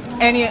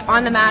and you're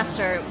on the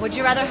master, would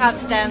you rather have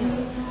stems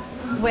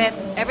with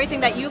everything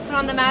that you put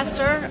on the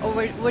master, or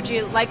would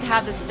you like to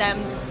have the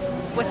stems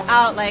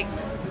without, like,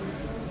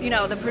 you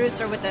know, the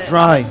producer with the...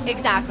 Dry.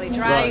 Exactly.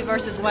 Dry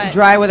versus wet.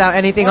 Dry without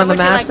anything on the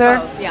master?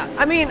 Like both? Yeah.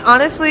 I mean,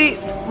 honestly,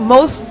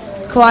 most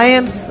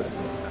clients,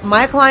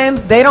 my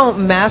clients, they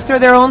don't master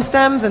their own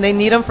stems and they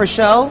need them for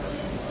show.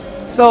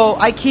 So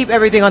I keep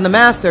everything on the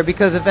master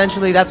because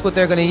eventually that's what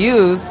they're going to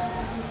use.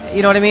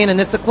 You know what I mean? And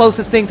it's the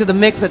closest thing to the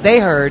mix that they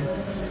heard.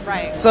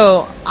 Right.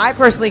 So I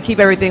personally keep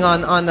everything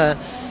on the...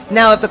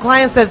 Now, if the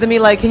client says to me,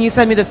 like, can you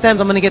send me the stems,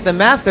 I'm going to get them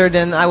mastered,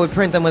 then I would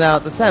print them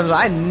without the stems.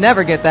 I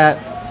never get that.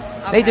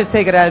 Okay. They just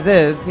take it as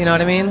is. You know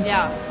what I mean?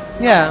 Yeah.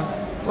 Yeah.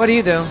 What do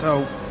you do?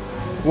 So,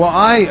 well,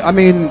 I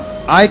mean,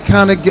 I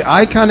kind of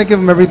give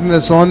them everything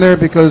that's on there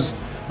because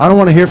I don't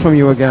want to hear from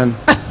you again.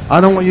 I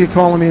don't want you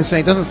calling me and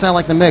saying, it doesn't sound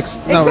like the mix.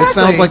 No, it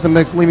sounds like the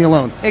mix. Leave me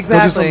alone. Exactly.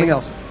 Go do something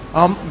else.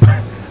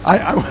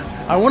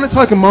 I want to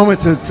take a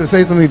moment to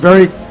say something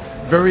very,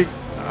 very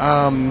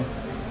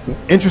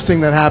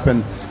interesting that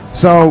happened.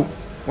 So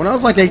when I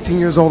was like 18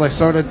 years old, I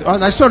started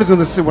doing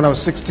this when I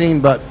was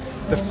 16, but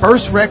the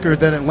first record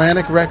that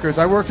Atlantic Records,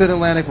 I worked at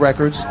Atlantic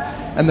Records,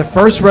 and the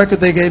first record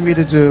they gave me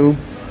to do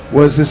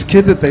was this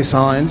kid that they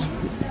signed,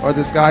 or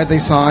this guy they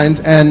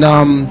signed, and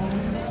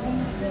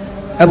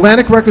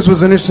Atlantic Records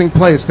was an interesting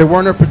place. There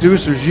weren't no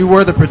producers. You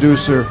were the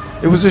producer.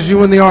 It was just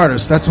you and the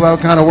artist. That's how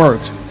it kind of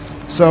worked.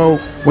 So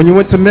when you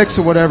went to mix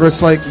or whatever,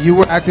 it's like you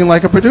were acting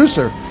like a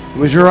producer. It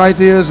was your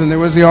ideas, and there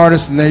was the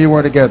artist, and there you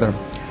were together.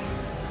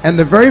 And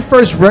the very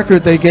first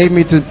record they gave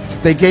me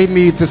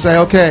to say,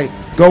 okay,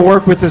 go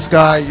work with this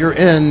guy. You're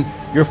in.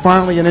 You're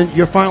finally an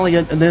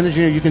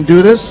engineer. You can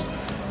do this.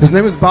 His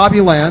name is Bobby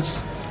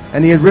Lance,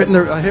 and he had written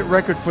a hit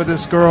record for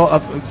this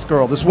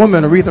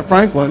woman, Aretha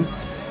Franklin.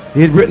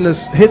 He had written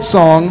this hit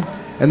song,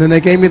 and then they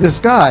gave me this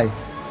guy.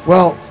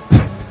 Well,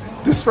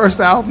 this first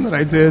album that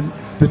I did,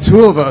 the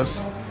two of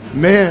us,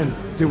 man,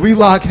 did we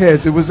lock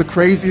heads. It was the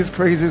craziest.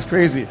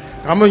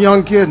 I'm a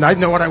young kid, and I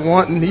know what I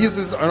want, and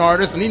he's an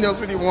artist, and he knows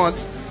what he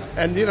wants,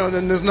 and, you know,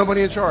 then there's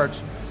nobody in charge.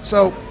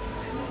 So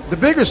the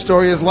bigger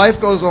story is life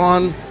goes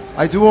on.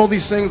 I do all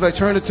these things. I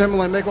turn to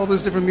Timberland, I make all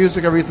this different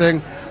music,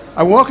 everything.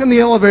 I walk in the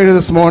elevator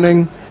this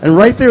morning, and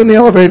right there in the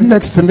elevator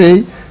next to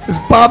me is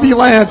Bobby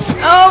Lance.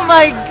 Oh,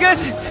 my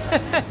goodness.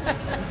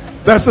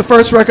 That's the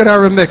first record I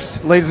ever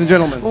mixed, ladies and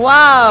gentlemen.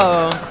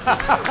 Wow.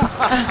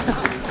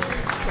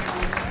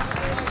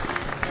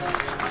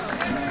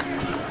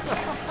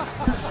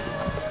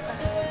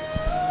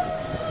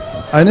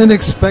 I didn't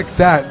expect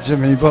that,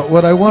 Jimmy, but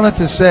what I wanted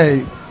to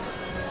say,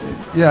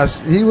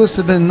 yes, he must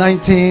have been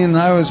 19,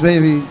 I was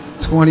maybe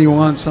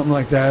 21, something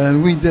like that,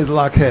 and we did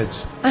lock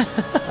heads.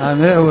 I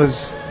mean, it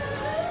was,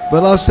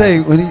 but I'll say,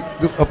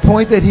 a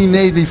point that he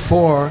made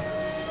before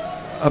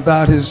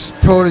about his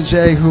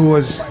protege who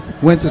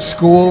went to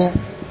school,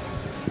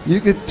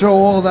 you could throw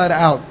all that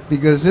out,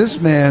 because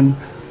this man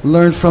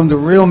learned from the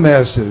real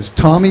masters,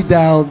 Tommy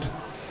Dowd,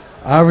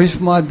 Arif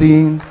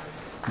Mardin,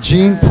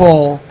 Gene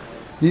Paul.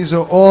 These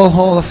are all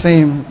Hall of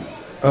Fame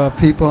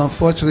people.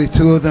 Unfortunately,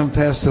 two of them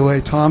passed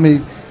away.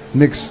 Tommy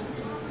mixed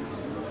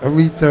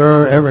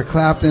Aretha, Eric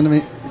Clapton. I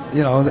mean,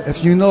 you know,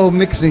 if you know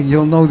mixing,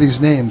 you'll know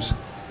these names.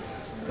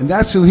 And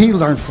that's who he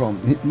learned from.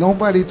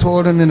 Nobody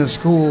taught him in a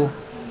school.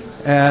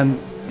 And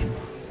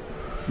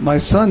my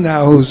son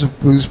now,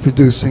 who's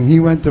producing, he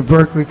went to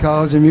Berklee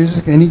College of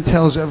Music, and he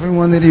tells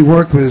everyone that he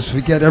worked with,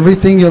 forget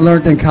everything you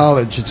learned in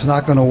college. It's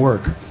not going to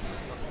work.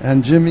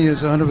 And Jimmy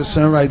is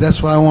 100% right.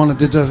 That's why I wanted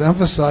to just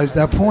emphasize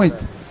that point.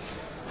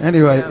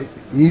 Anyway,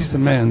 he's the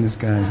man, this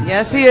guy.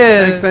 Yes, he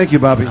is. Thank you,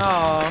 Bobby.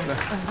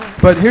 Oh.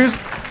 But here's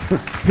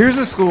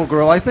a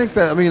schoolgirl. I think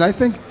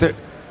that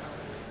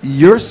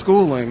your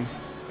schooling,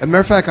 as a matter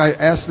of fact, I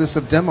asked this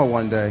of Demo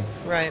one day.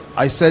 Right.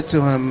 I said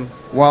to him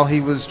while he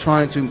was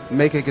trying to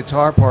make a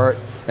guitar part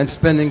and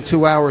spending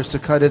 2 hours to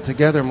cut it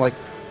together, I'm like,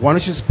 why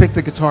don't you just pick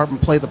the guitar up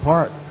and play the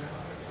part?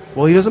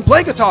 Well, he doesn't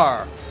play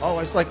guitar. Oh,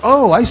 it's like,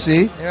 oh, I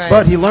see. Right.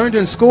 But he learned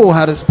in school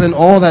how to spend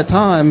all that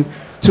time,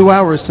 2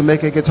 hours to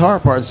make a guitar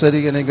part instead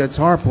of getting a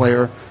guitar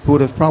player who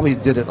would have probably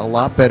did it a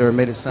lot better and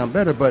made it sound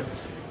better.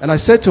 And I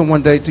said to him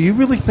one day, do you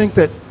really think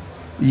that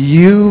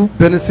you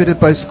benefited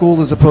by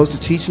school as opposed to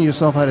teaching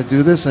yourself how to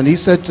do this? And he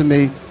said to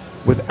me,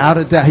 without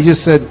a doubt. He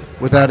just said,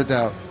 without a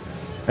doubt.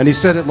 And he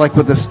said it like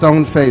with a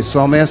stone face.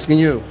 So I'm asking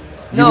you.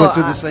 You went to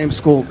the same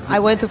school. I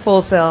went to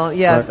Full Sail,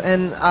 yes. Right.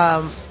 And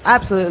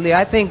absolutely.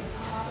 I think,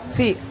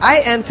 see,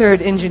 I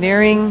entered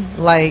engineering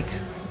like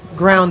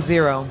ground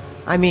zero.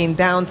 I mean,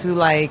 down to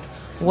like,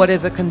 what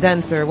is a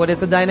condenser? What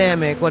is a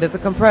dynamic? What is a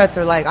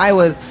compressor? Like, I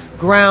was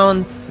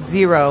ground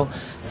zero.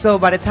 So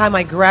by the time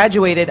I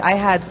graduated, I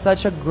had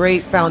such a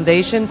great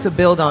foundation to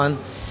build on.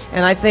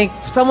 And I think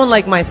someone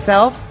like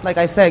myself, like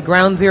I said,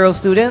 ground zero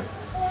student,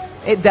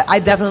 I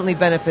definitely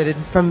benefited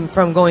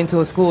from going to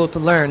a school to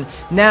learn.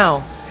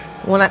 Now,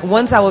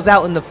 once I was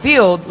out in the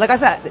field, like I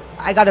said,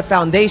 I got a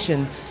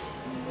foundation.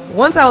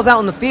 Once I was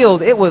out in the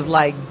field, it was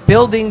like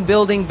building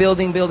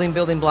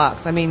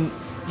blocks. I mean,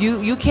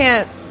 you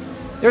can't,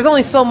 there's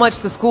only so much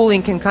the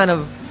schooling can kind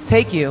of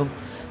take you.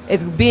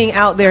 It's being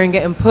out there and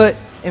getting put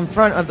in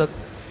front of the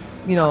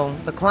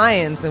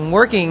clients and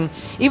working,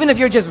 even if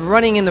you're just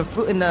running in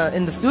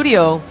the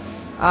studio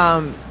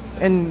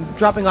and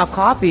dropping off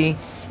coffee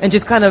and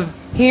just kind of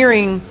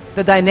hearing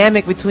the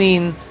dynamic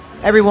between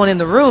everyone in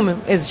the room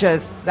is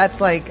just,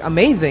 that's like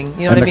amazing.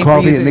 You know And what I the mean?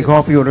 coffee and the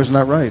coffee order's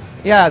not right.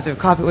 Yeah, the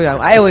coffee. Yeah,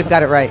 I always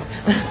got it right.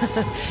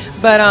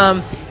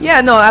 But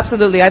yeah, no,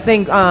 absolutely. I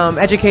think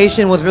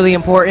education was really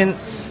important.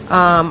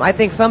 I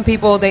think some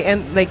people they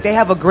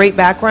have a great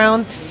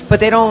background, but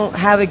they don't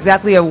have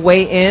exactly a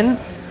way in.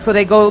 So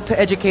they go to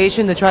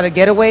education to try to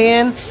get a way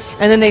in,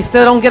 and then they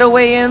still don't get a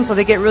way in, so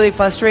they get really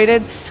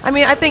frustrated. I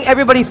mean, I think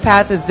everybody's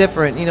path is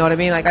different. You know what I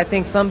mean? Like I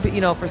think some,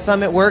 for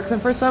some it works,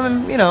 and for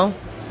some,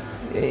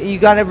 you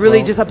got to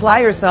really just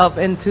apply yourself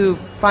into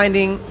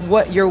finding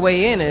what your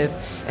way in is,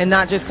 and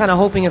not just kind of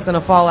hoping it's going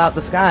to fall out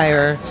the sky.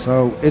 Or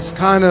So it's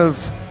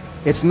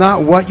it's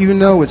not what you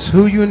know, it's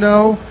who you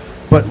know.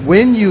 But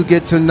when you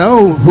get to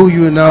know who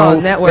you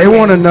know, they networking.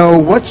 want to know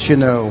what you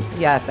know.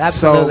 Yes,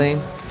 absolutely.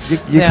 So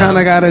you kind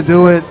of got to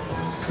do it.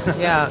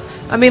 Yeah.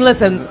 I mean,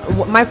 listen,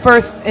 my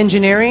first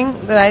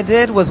engineering that I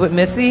did was with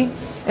Missy,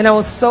 and I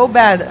was so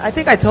bad. I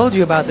think I told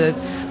you about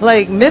this.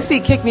 Like, Missy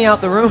kicked me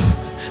out the room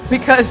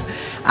because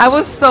I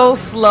was so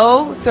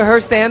slow to her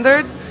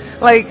standards.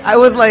 Like, I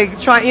was like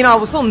trying, I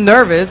was so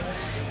nervous,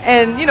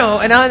 and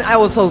I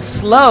was so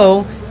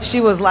slow.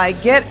 She was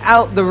like, "Get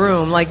out the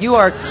room! Like, you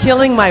are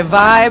killing my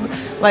vibe.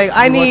 Like,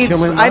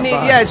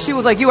 yeah." She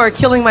was like, "You are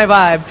killing my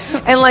vibe,"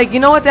 and like, you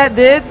know what that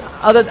did?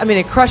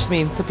 It crushed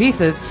me to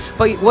pieces.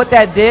 But what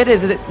that did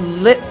is it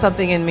lit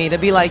something in me to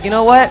be like, you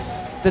know what?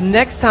 The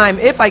next time,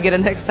 if I get a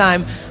next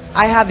time,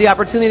 I have the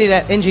opportunity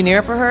to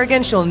engineer for her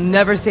again. She'll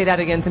never say that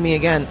again to me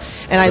again.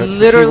 And I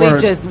literally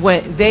just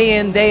went day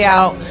in, day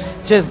out,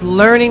 just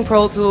learning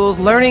Pro Tools,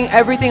 learning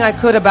everything I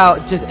could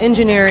about just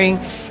engineering,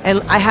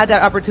 and I had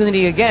that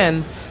opportunity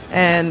again.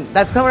 And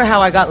that's kind of how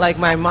I got like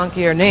my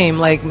monkey ear name.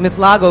 Like Miss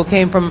Lago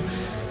came from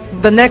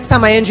the next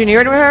time I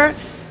engineered with her,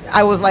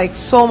 I was like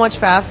so much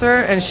faster,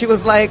 and she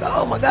was like,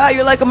 "Oh my God,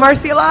 you're like a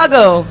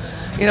Marcelago."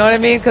 You know what I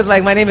mean? Because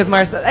like my name is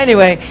Marcel.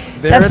 Anyway,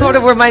 that's sort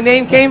of where my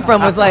name came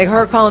from. Was like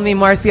her calling me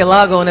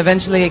Marcelago, and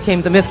eventually it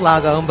came to Miss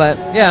Lago. But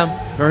yeah.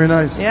 Very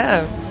nice.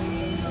 Yeah.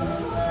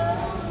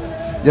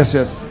 Yes,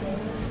 yes.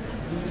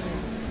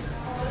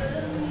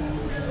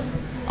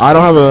 I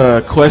don't have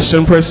a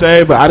question per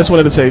se, but I just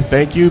wanted to say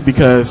thank you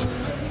because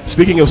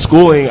speaking of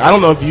schooling, I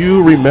don't know if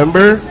you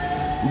remember,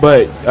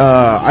 but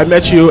I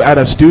met you at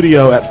a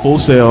studio at Full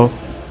Sail,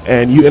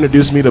 and you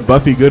introduced me to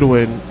Buffy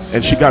Goodwin,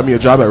 and she got me a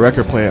job at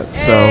Record Plant.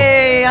 So,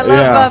 hey, I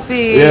love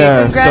Buffy.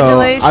 Yeah,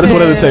 congratulations. So I just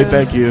wanted to say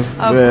thank you.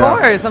 Of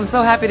course, I'm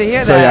so happy to hear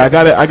that. So yeah,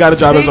 I got a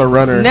job as a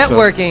runner.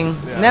 Networking,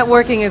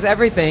 networking is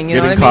everything. You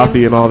know what I mean? Getting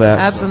coffee and all that.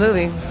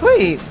 Absolutely,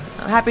 sweet.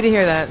 I'm happy to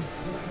hear that.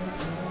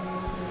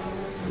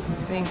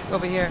 Think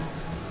over here.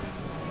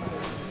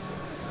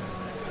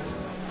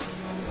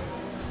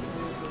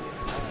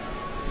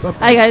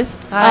 Hi guys.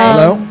 Hi.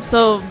 Hello.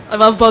 So I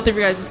love both of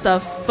you guys'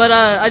 stuff, but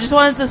I just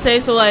wanted to say,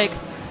 so like,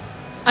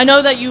 I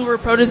know that you were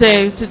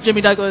protege to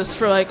Jimmy Douglas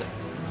for like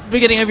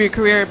beginning of your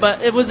career,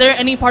 but was there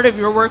any part of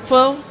your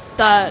workflow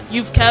that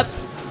you've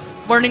kept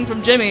learning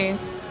from Jimmy,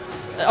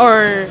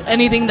 or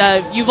anything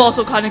that you've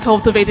also kind of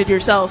cultivated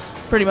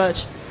yourself, pretty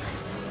much?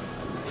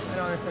 I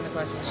don't understand the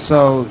question.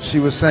 So she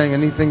was saying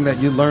anything that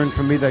you learned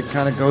from me that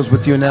kind of goes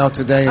with you now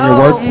today in your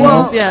workflow?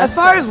 Well, Yeah. as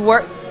far as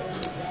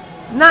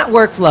not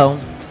workflow.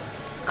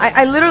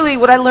 I literally,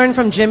 what I learned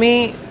from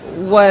Jimmy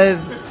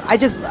was I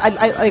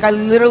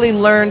literally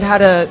learned how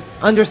to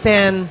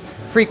understand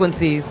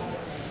frequencies.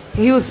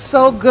 He was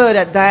so good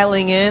at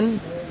dialing in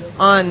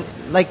on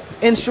like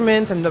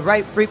instruments and the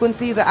right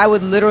frequencies that I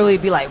would literally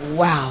be like,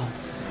 wow,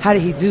 how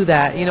did he do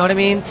that? You know what I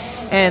mean?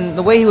 And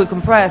the way he would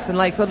compress and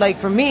like, so like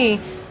for me,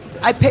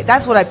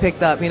 that's what I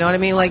picked up. You know what I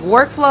mean? Like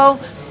workflow,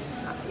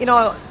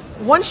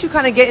 once you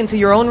kind of get into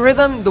your own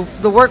rhythm, the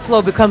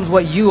workflow becomes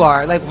what you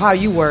are, like how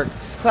you work.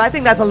 So I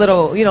think that's a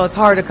little, it's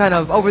hard to kind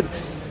of over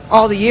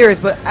all the years,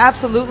 but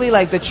absolutely,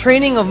 like the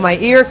training of my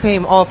ear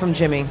came all from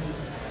Jimmy.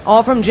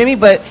 All from Jimmy,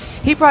 but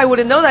he probably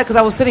wouldn't know that because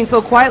I was sitting so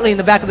quietly in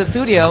the back of the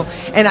studio,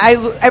 and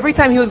every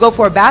time he would go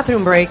for a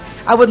bathroom break,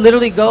 I would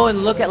literally go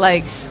and look at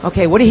like,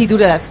 okay, what did he do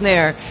to that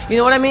snare? You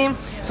know what I mean?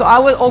 So I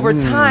would over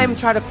time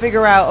try to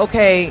figure out,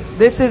 okay,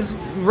 this is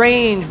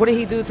range, what did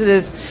he do to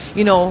this,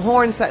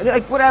 horn,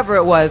 like whatever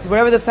it was,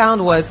 whatever the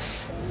sound was.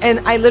 And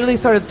I literally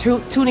started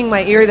tuning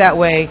my ear that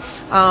way.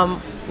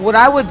 What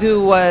I would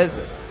do was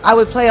I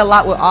would play a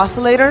lot with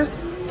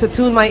oscillators to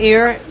tune my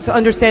ear to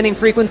understanding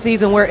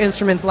frequencies and where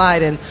instruments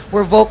lied and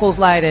where vocals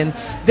lied and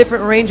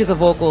different ranges of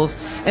vocals.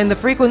 And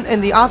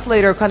the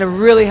oscillator kind of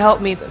really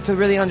helped me to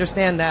really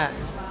understand that.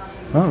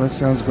 Oh, that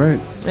sounds great.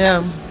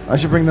 Yeah. I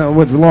should bring that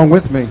along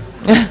with me.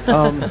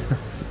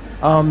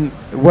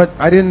 What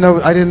I didn't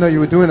know you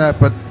were doing that,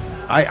 but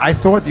I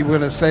thought you were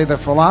going to say that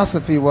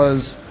philosophy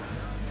was.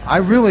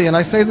 And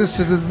I say this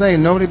to this day,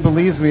 nobody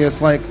believes me.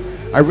 It's like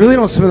I really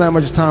don't spend that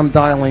much time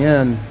dialing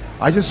in.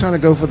 I just try to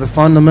go for the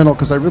fundamental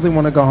because I really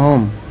want to go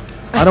home.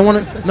 I don't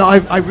want to. No, I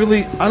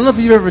don't know if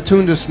you've ever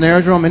tuned a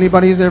snare drum.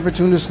 Anybody's ever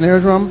tuned a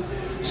snare drum?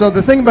 So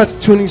the thing about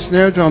tuning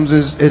snare drums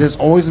is it has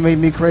always made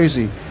me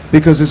crazy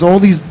because there's all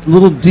these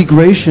little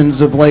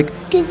degradations of like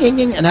ging, ging,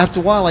 ging, and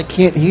after a while I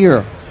can't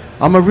hear.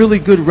 I'm a really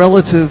good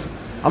relative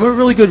I'm a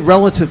really good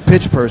relative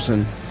pitch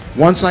person.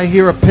 Once I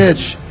hear a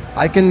pitch,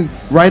 I can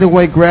right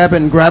away grab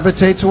it and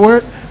gravitate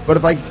toward it. But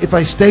if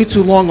I stay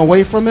too long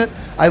away from it,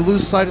 I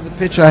lose sight of the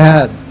pitch I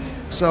had.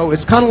 So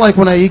it's kind of like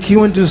when I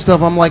EQ and do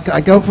stuff, I'm like,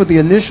 I go for the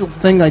initial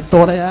thing I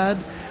thought I had.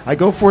 I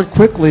go for it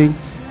quickly,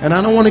 and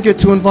I don't want to get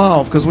too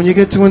involved, because when you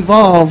get too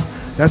involved,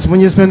 that's when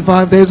you spend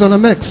 5 days on a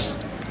mix.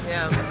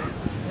 Yeah,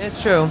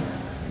 it's true.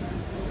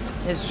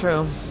 It's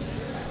true.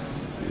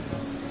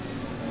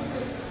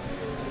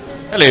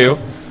 Hello.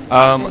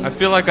 I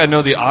feel like I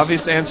know the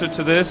obvious answer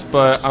to this,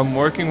 but I'm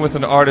working with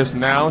an artist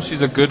now.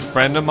 She's a good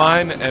friend of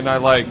mine, and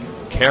I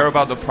care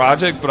about the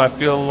project, but I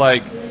feel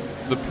like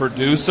the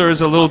producer is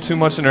a little too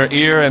much in her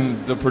ear,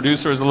 and the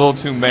producer is a little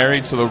too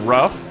married to the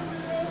rough.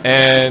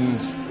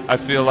 And I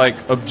feel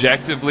like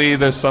objectively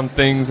there's some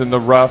things in the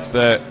rough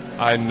that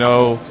I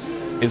know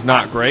is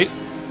not great,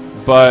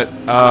 but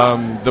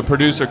the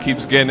producer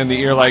keeps getting in the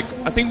ear like,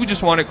 I think we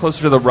just want it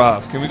closer to the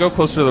rough. Can we go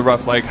closer to the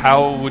rough? Like,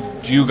 how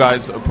would you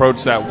guys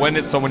approach that when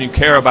it's someone you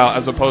care about,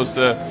 as opposed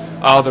to,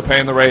 oh, they're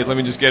paying the rate, let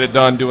me just get it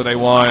done, do what they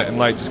want, and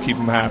just keep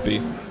them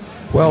happy?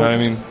 Well, you know what I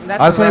mean?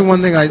 I'll tell you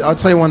one thing. I'll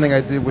tell you one thing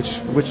I did, which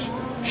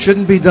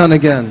shouldn't be done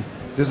again.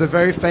 There's a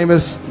very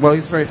famous,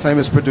 he's a very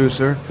famous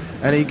producer,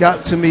 and he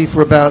got to me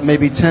for about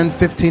maybe 10,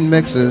 15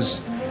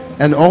 mixes,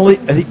 and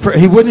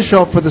he wouldn't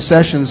show up for the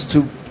sessions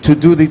to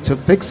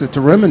fix it,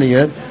 to remedy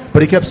it,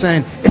 but he kept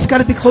saying, it's got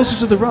to be closer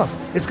to the rough.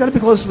 It's got to be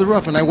closer to the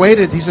rough. And I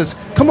waited. He says,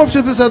 come over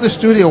to this other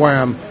studio where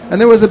I am.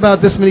 And there was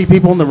about this many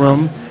people in the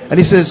room, and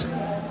he says,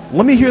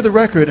 let me hear the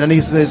record. And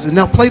he says,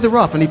 now play the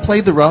rough. And he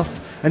played the rough,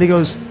 and he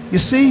goes, you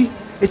see,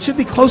 it should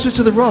be closer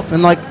to the rough.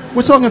 And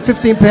we're talking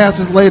 15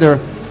 passes later,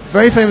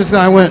 very famous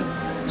guy went,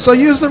 so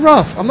use the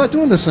rough. I'm not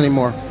doing this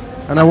anymore.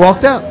 And I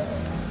walked out.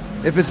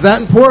 If it's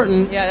that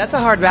important, yeah, that's a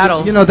hard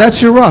battle.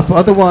 That's your rough.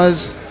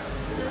 Otherwise,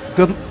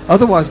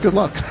 good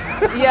luck.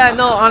 Yeah,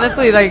 no,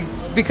 honestly,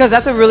 because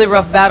that's a really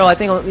rough battle. I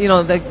think,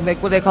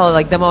 what they call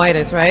it,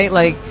 demoitis, right?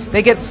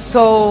 They get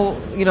so,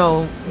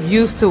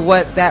 used to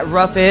what that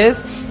rough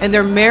is, and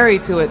they're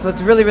married to it. So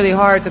it's really, really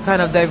hard to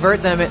kind of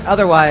divert them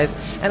otherwise.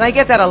 And I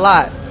get that a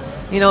lot.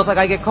 It's like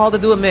I get called to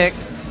do a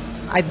mix.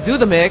 I do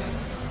the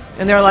mix,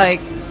 and they're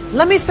like,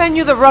 let me send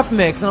you the rough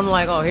mix. And I'm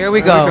like, oh, here we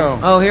go.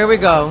 Oh, here we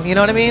go. You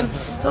know what I mean?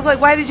 So it's like,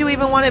 why did you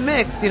even want it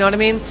mixed? You know what I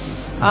mean?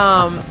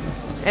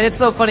 And it's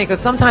so funny because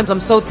sometimes I'm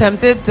so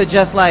tempted to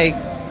just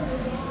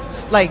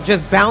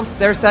just bounce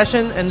their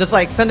session and just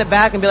send it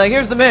back and be like,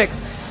 here's the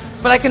mix.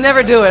 But I can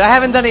never do it. I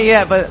haven't done it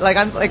yet. But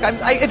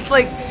it's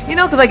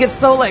because I get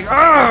so why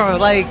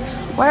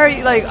are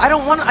you I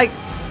don't want to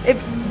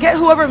get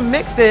whoever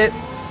mixed it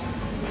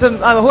to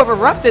whoever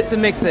roughed it to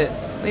mix it.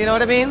 You know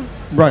what I mean?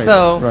 Right.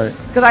 So right.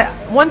 Because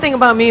one thing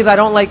about me is I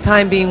don't like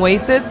time being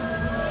wasted.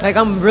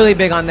 I'm really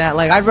big on that.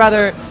 I'd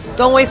rather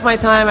don't waste my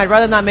time. I'd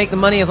rather not make the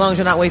money as long as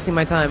you're not wasting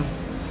my time.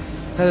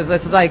 Because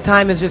it's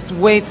time is just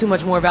way too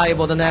much more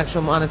valuable than the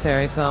actual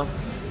monetary. So,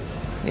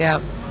 yeah.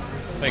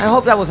 I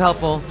hope that was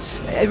helpful.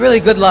 Really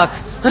good luck.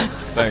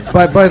 Thanks.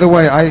 By the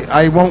way,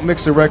 I won't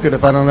mix a record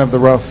if I don't have the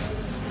rough.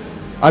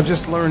 I've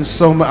just learned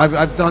so much.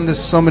 I've done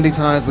this so many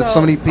times with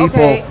so many people.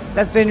 Okay,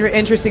 that's been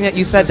interesting that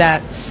you said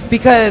that,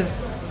 because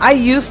I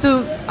used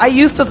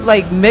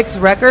to mix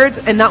records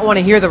and not want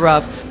to hear the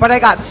rough, but I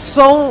got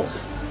so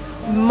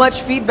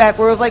much feedback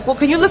where it was like, well,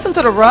 can you listen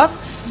to the rough?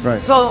 Right.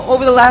 So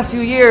over the last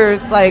few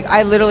years,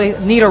 I literally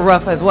need a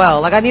rough as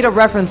well. I need a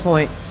reference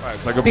point. Right,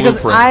 it's like a because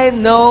blueprint. I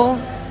know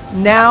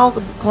now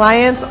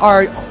clients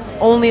are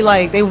only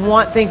they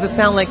want things that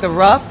sound like the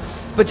rough,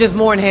 but just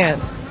more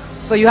enhanced.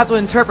 So you have to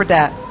interpret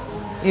that.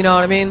 You know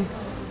what I mean?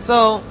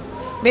 So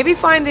maybe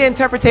find the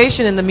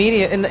interpretation in the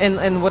media,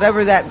 in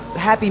whatever that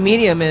happy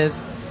medium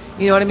is.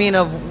 You know what I mean?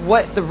 Of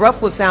what the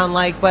rough would sound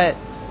like, but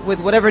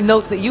with whatever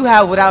notes that you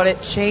have without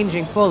it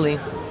changing fully.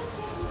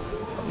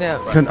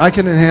 Yeah. I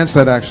can enhance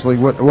that, actually.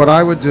 What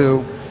I would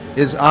do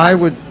is I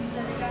would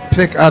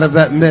pick out of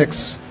that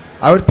mix,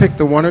 I would pick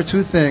the one or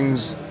two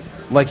things,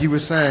 like you were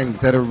saying,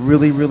 that are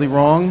really, really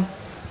wrong,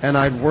 and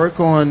I'd work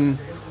on,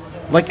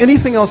 like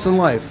anything else in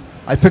life,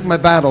 I pick my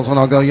battles, and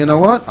I'll go, you know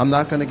what? I'm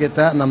not going to get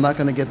that, and I'm not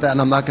going to get that, and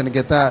I'm not going to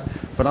get that,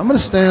 but I'm going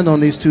to stand on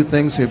these two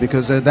things here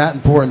because they're that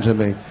important to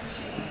me.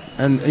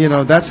 And,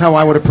 that's how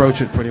I would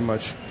approach it pretty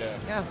much.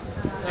 Yeah,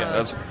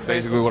 that's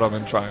basically what I've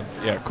been trying.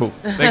 Yeah, cool.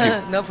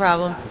 Thank you. No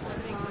problem.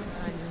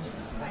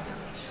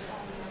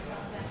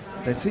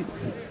 That's it.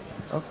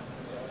 Oh.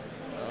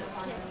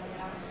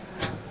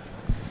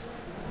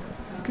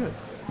 Good.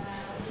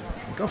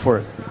 Go for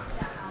it.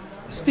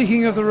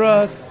 Speaking of the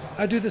rough,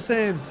 I do the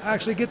same. I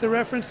actually get the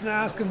reference and I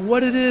ask them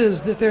what it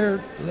is that they're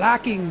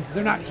lacking,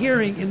 they're not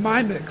hearing in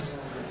my mix.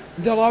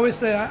 They'll always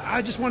say,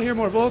 I just want to hear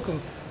more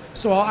vocal.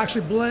 So I'll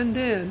actually blend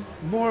in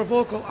more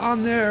vocal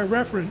on their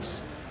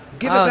reference,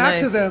 give it back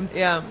to them,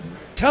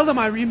 tell them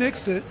I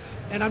remixed it,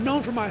 and I'm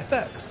known for my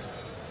effects.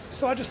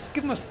 So I just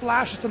give them a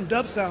splash of some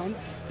dub sound.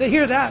 They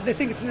hear that, they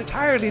think it's an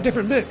entirely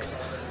different mix.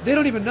 They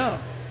don't even know.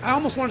 I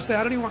almost want to say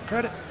I don't even want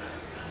credit.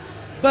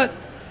 But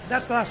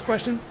that's the last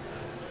question.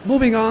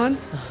 Moving on,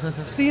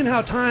 seeing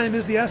how time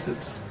is the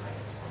essence.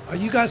 Are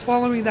you guys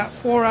following that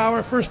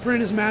 4-hour first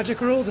print is magic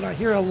rule that I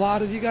hear a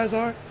lot of you guys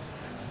are?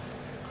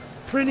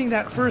 Printing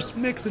that first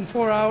mix in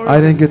 4 hours. I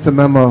didn't get the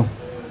memo.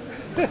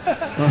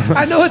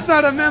 I know it's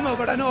not a memo,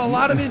 but I know a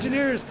lot of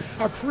engineers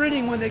are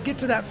printing when they get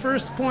to that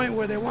first point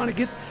where they want to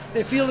get,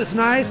 they feel it's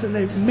nice and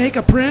they make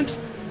a print,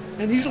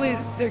 and usually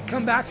they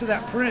come back to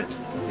that print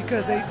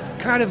because they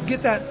kind of get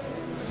that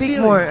Speak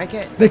feeling. more. I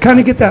can't. They kind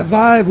of get that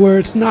vibe where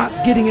it's not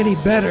getting any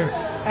better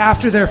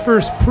after their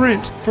first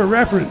print for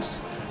reference.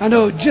 I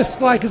know,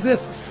 just like as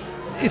if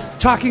it's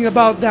talking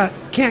about that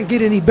can't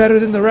get any better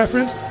than the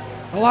reference.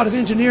 A lot of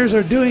engineers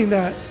are doing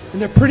that,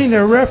 and they're printing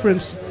their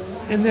reference,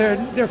 and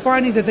they're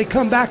finding that they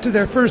come back to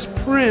their first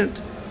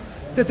print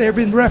that they've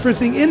been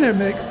referencing in their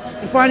mix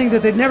and finding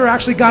that they never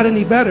actually got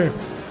any better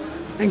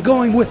and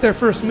going with their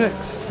first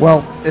mix.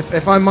 Well,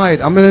 if I might,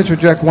 I'm going to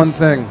interject one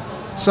thing.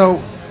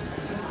 So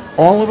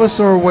all of us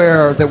are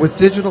aware that with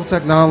digital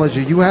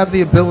technology, you have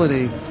the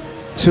ability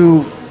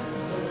to,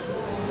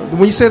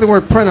 when you say the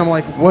word print, I'm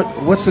like,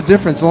 what's the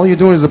difference? All you're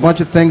doing is a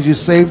bunch of things. You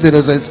saved it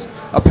as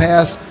a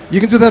pass. You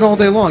can do that all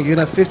day long. You can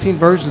have 15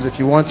 versions if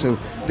you want to.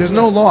 There's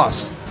no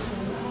loss.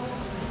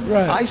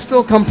 Right. I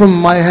still come from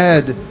my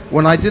head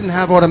when I didn't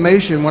have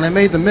automation. When I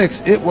made the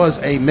mix, it was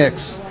a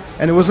mix.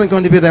 And it wasn't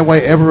going to be that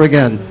way ever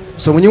again.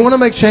 So when you want to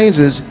make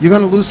changes, you're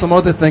going to lose some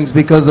other things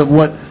because of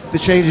what the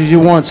changes you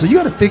want. So you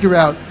got to figure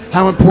out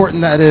how important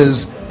that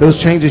is,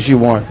 those changes you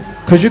want.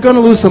 Because you're going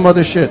to lose some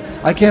other shit.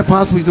 I can't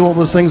possibly do all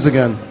those things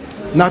again.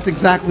 Not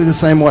exactly the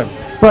same way.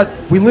 But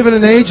we live in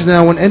an age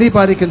now when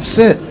anybody can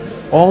sit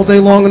all day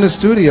long in the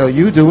studio.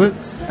 You do it,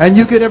 and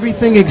you get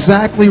everything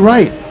exactly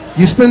right.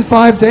 You spend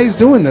 5 days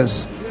doing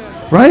this,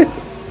 right?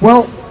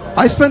 Well,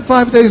 I spent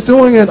 5 days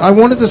doing it. I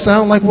want it to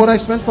sound like what I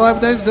spent 5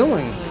 days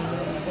doing.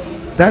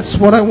 That's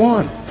what I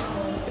want.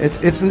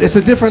 It's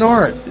a different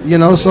art, you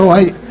know. So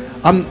I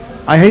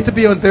hate to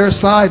be on their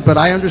side, but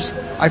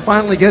I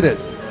finally get it.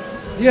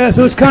 Yeah,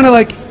 so it's kind of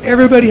like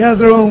everybody has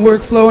their own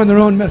workflow and their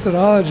own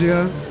methodology,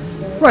 huh?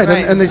 Right,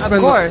 and they spend,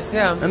 of course,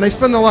 yeah. And they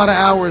spend a lot of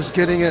hours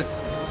getting it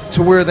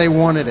to where they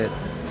wanted it.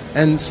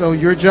 And so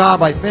your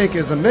job, I think,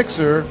 as a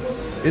mixer,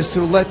 is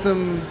to let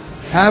them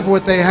have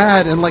what they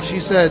had, and like she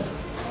said,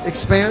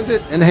 expand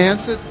it,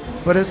 enhance it,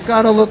 but it's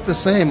got to look the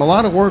same. A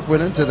lot of work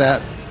went into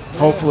that,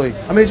 hopefully.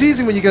 I mean, it's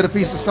easy when you get a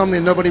piece of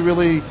something nobody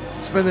really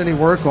spent any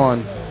work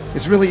on.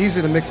 It's really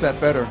easy to mix that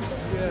better.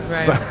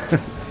 Right. But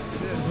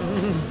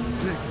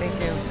Thank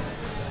you.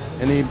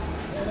 any,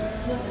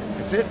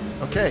 that's it?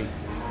 Okay.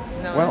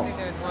 No, Well. I think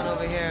there's one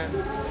over here.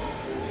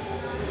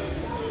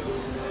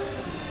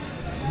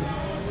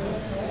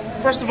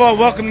 First of all,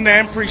 welcome to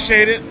NAMM.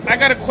 Appreciate it. I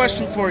got a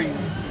question for you.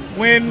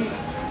 When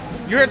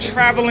you're a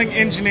traveling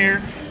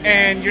engineer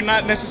and you're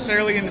not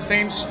necessarily in the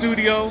same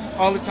studio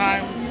all the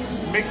time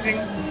mixing,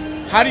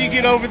 how do you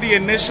get over the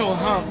initial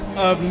hump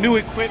of new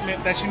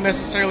equipment that you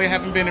necessarily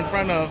haven't been in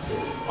front of?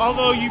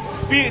 Although you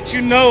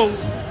know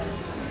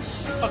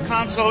a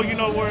console, you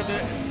know where the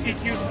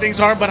EQs and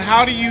things are, but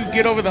how do you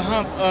get over the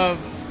hump of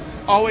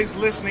always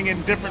listening in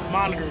different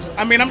monitors?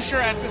 I mean, I'm sure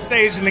at this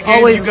stage in the game,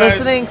 Always you guys,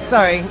 listening?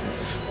 Sorry.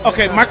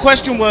 Okay, my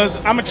question was,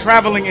 I'm a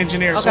traveling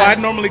engineer, so Okay. I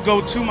normally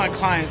go to my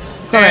clients.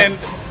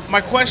 Correct. And my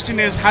question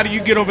is, how do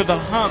you get over the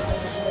hump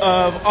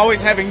of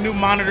always having new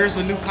monitors,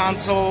 a new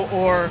console,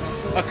 or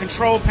a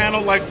control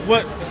panel? Like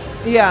what?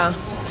 Yeah.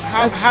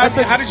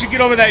 How did you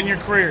get over that in your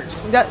career?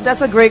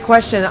 That's a great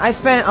question. I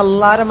spent a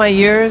lot of my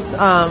years,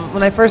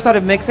 when I first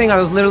started mixing, I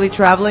was literally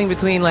traveling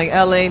between like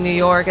LA, New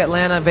York,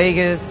 Atlanta,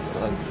 Vegas,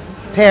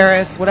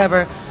 Paris,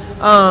 whatever.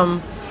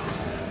 And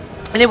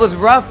it was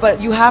rough, but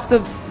you have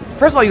to,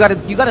 first of all, you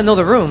got to know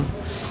the room.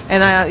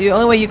 And the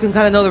only way you can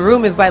kind of know the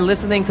room is by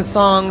listening to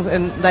songs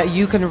and that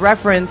you can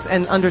reference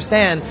and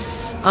understand.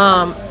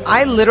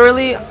 I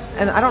literally,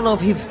 and I don't know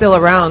if he's still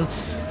around,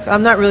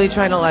 I'm not really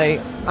trying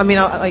to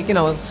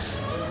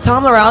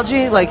Tom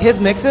Loralgi, like his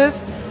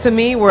mixes to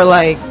me were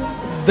like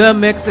the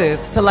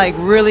mixes to like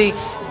really,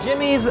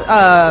 Jimmy's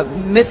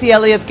Missy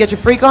Elliott's Get Your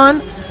Freak On,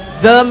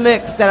 the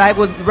mix that I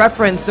would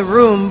reference the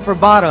room for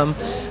bottom.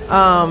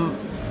 Tom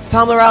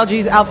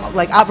Loralgi's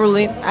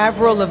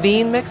Avril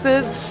Lavigne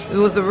mixes, it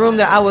was the room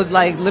that I would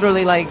like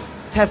literally like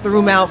test the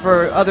room out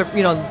for other,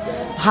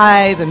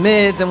 highs and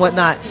mids and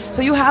whatnot.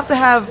 So you have to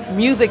have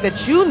music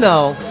that you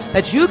know,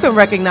 that you can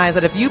recognize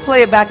that if you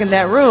play it back in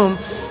that room,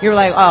 you're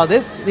like, oh,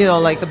 this,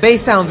 like the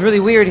bass sounds really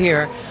weird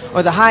here,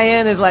 or the high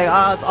end is like,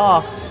 oh, it's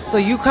off. So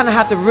you kind of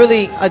have to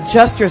really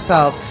adjust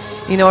yourself.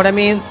 You know what I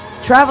mean?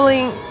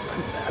 Traveling,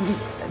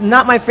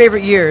 not my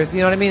favorite years. You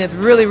know what I mean? It's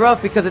really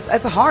rough because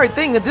it's a hard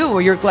thing to do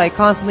where you're like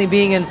constantly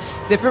being in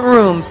different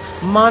rooms,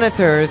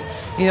 monitors.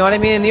 You know what I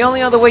mean? And the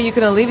only other way you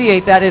can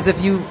alleviate that is if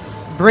you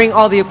bring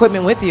all the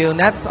equipment with you, and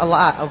that's a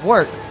lot of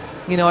work.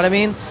 You know what I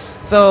mean?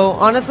 So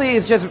honestly,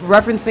 it's just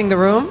referencing the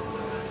room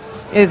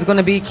is going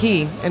to be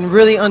key, and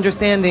really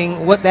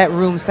understanding what that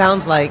room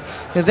sounds like,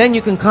 because then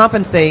you can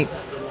compensate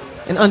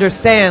and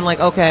understand, like,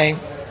 okay,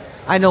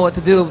 I know what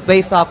to do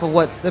based off of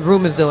what the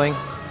room is doing.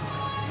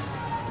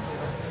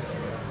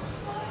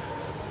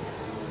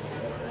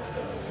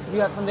 Do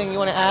you have something you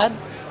want to add?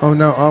 Oh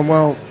no.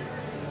 Well,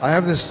 I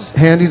have this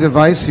handy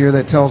device here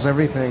that tells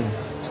everything.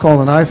 It's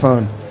called an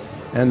iPhone.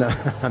 And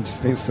I'm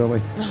just being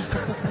silly.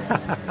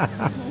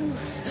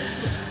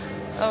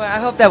 Oh, I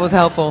hope that was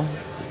helpful.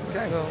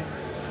 Okay.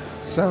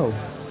 So,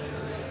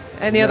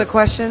 any other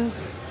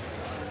questions?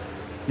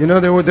 You know,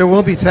 there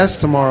will be tests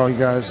tomorrow, you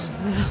guys.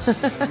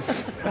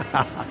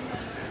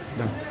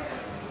 No.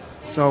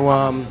 So,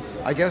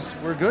 I guess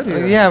we're good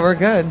here. Yeah, we're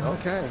good.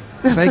 Okay.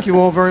 Thank you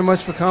all very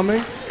much for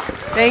coming.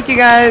 Thank you,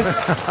 guys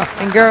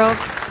and girls.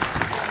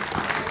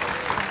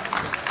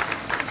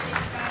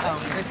 Oh,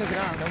 they took it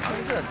out. That was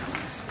pretty good.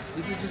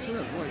 You did just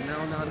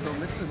now to go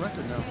mix the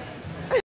record now.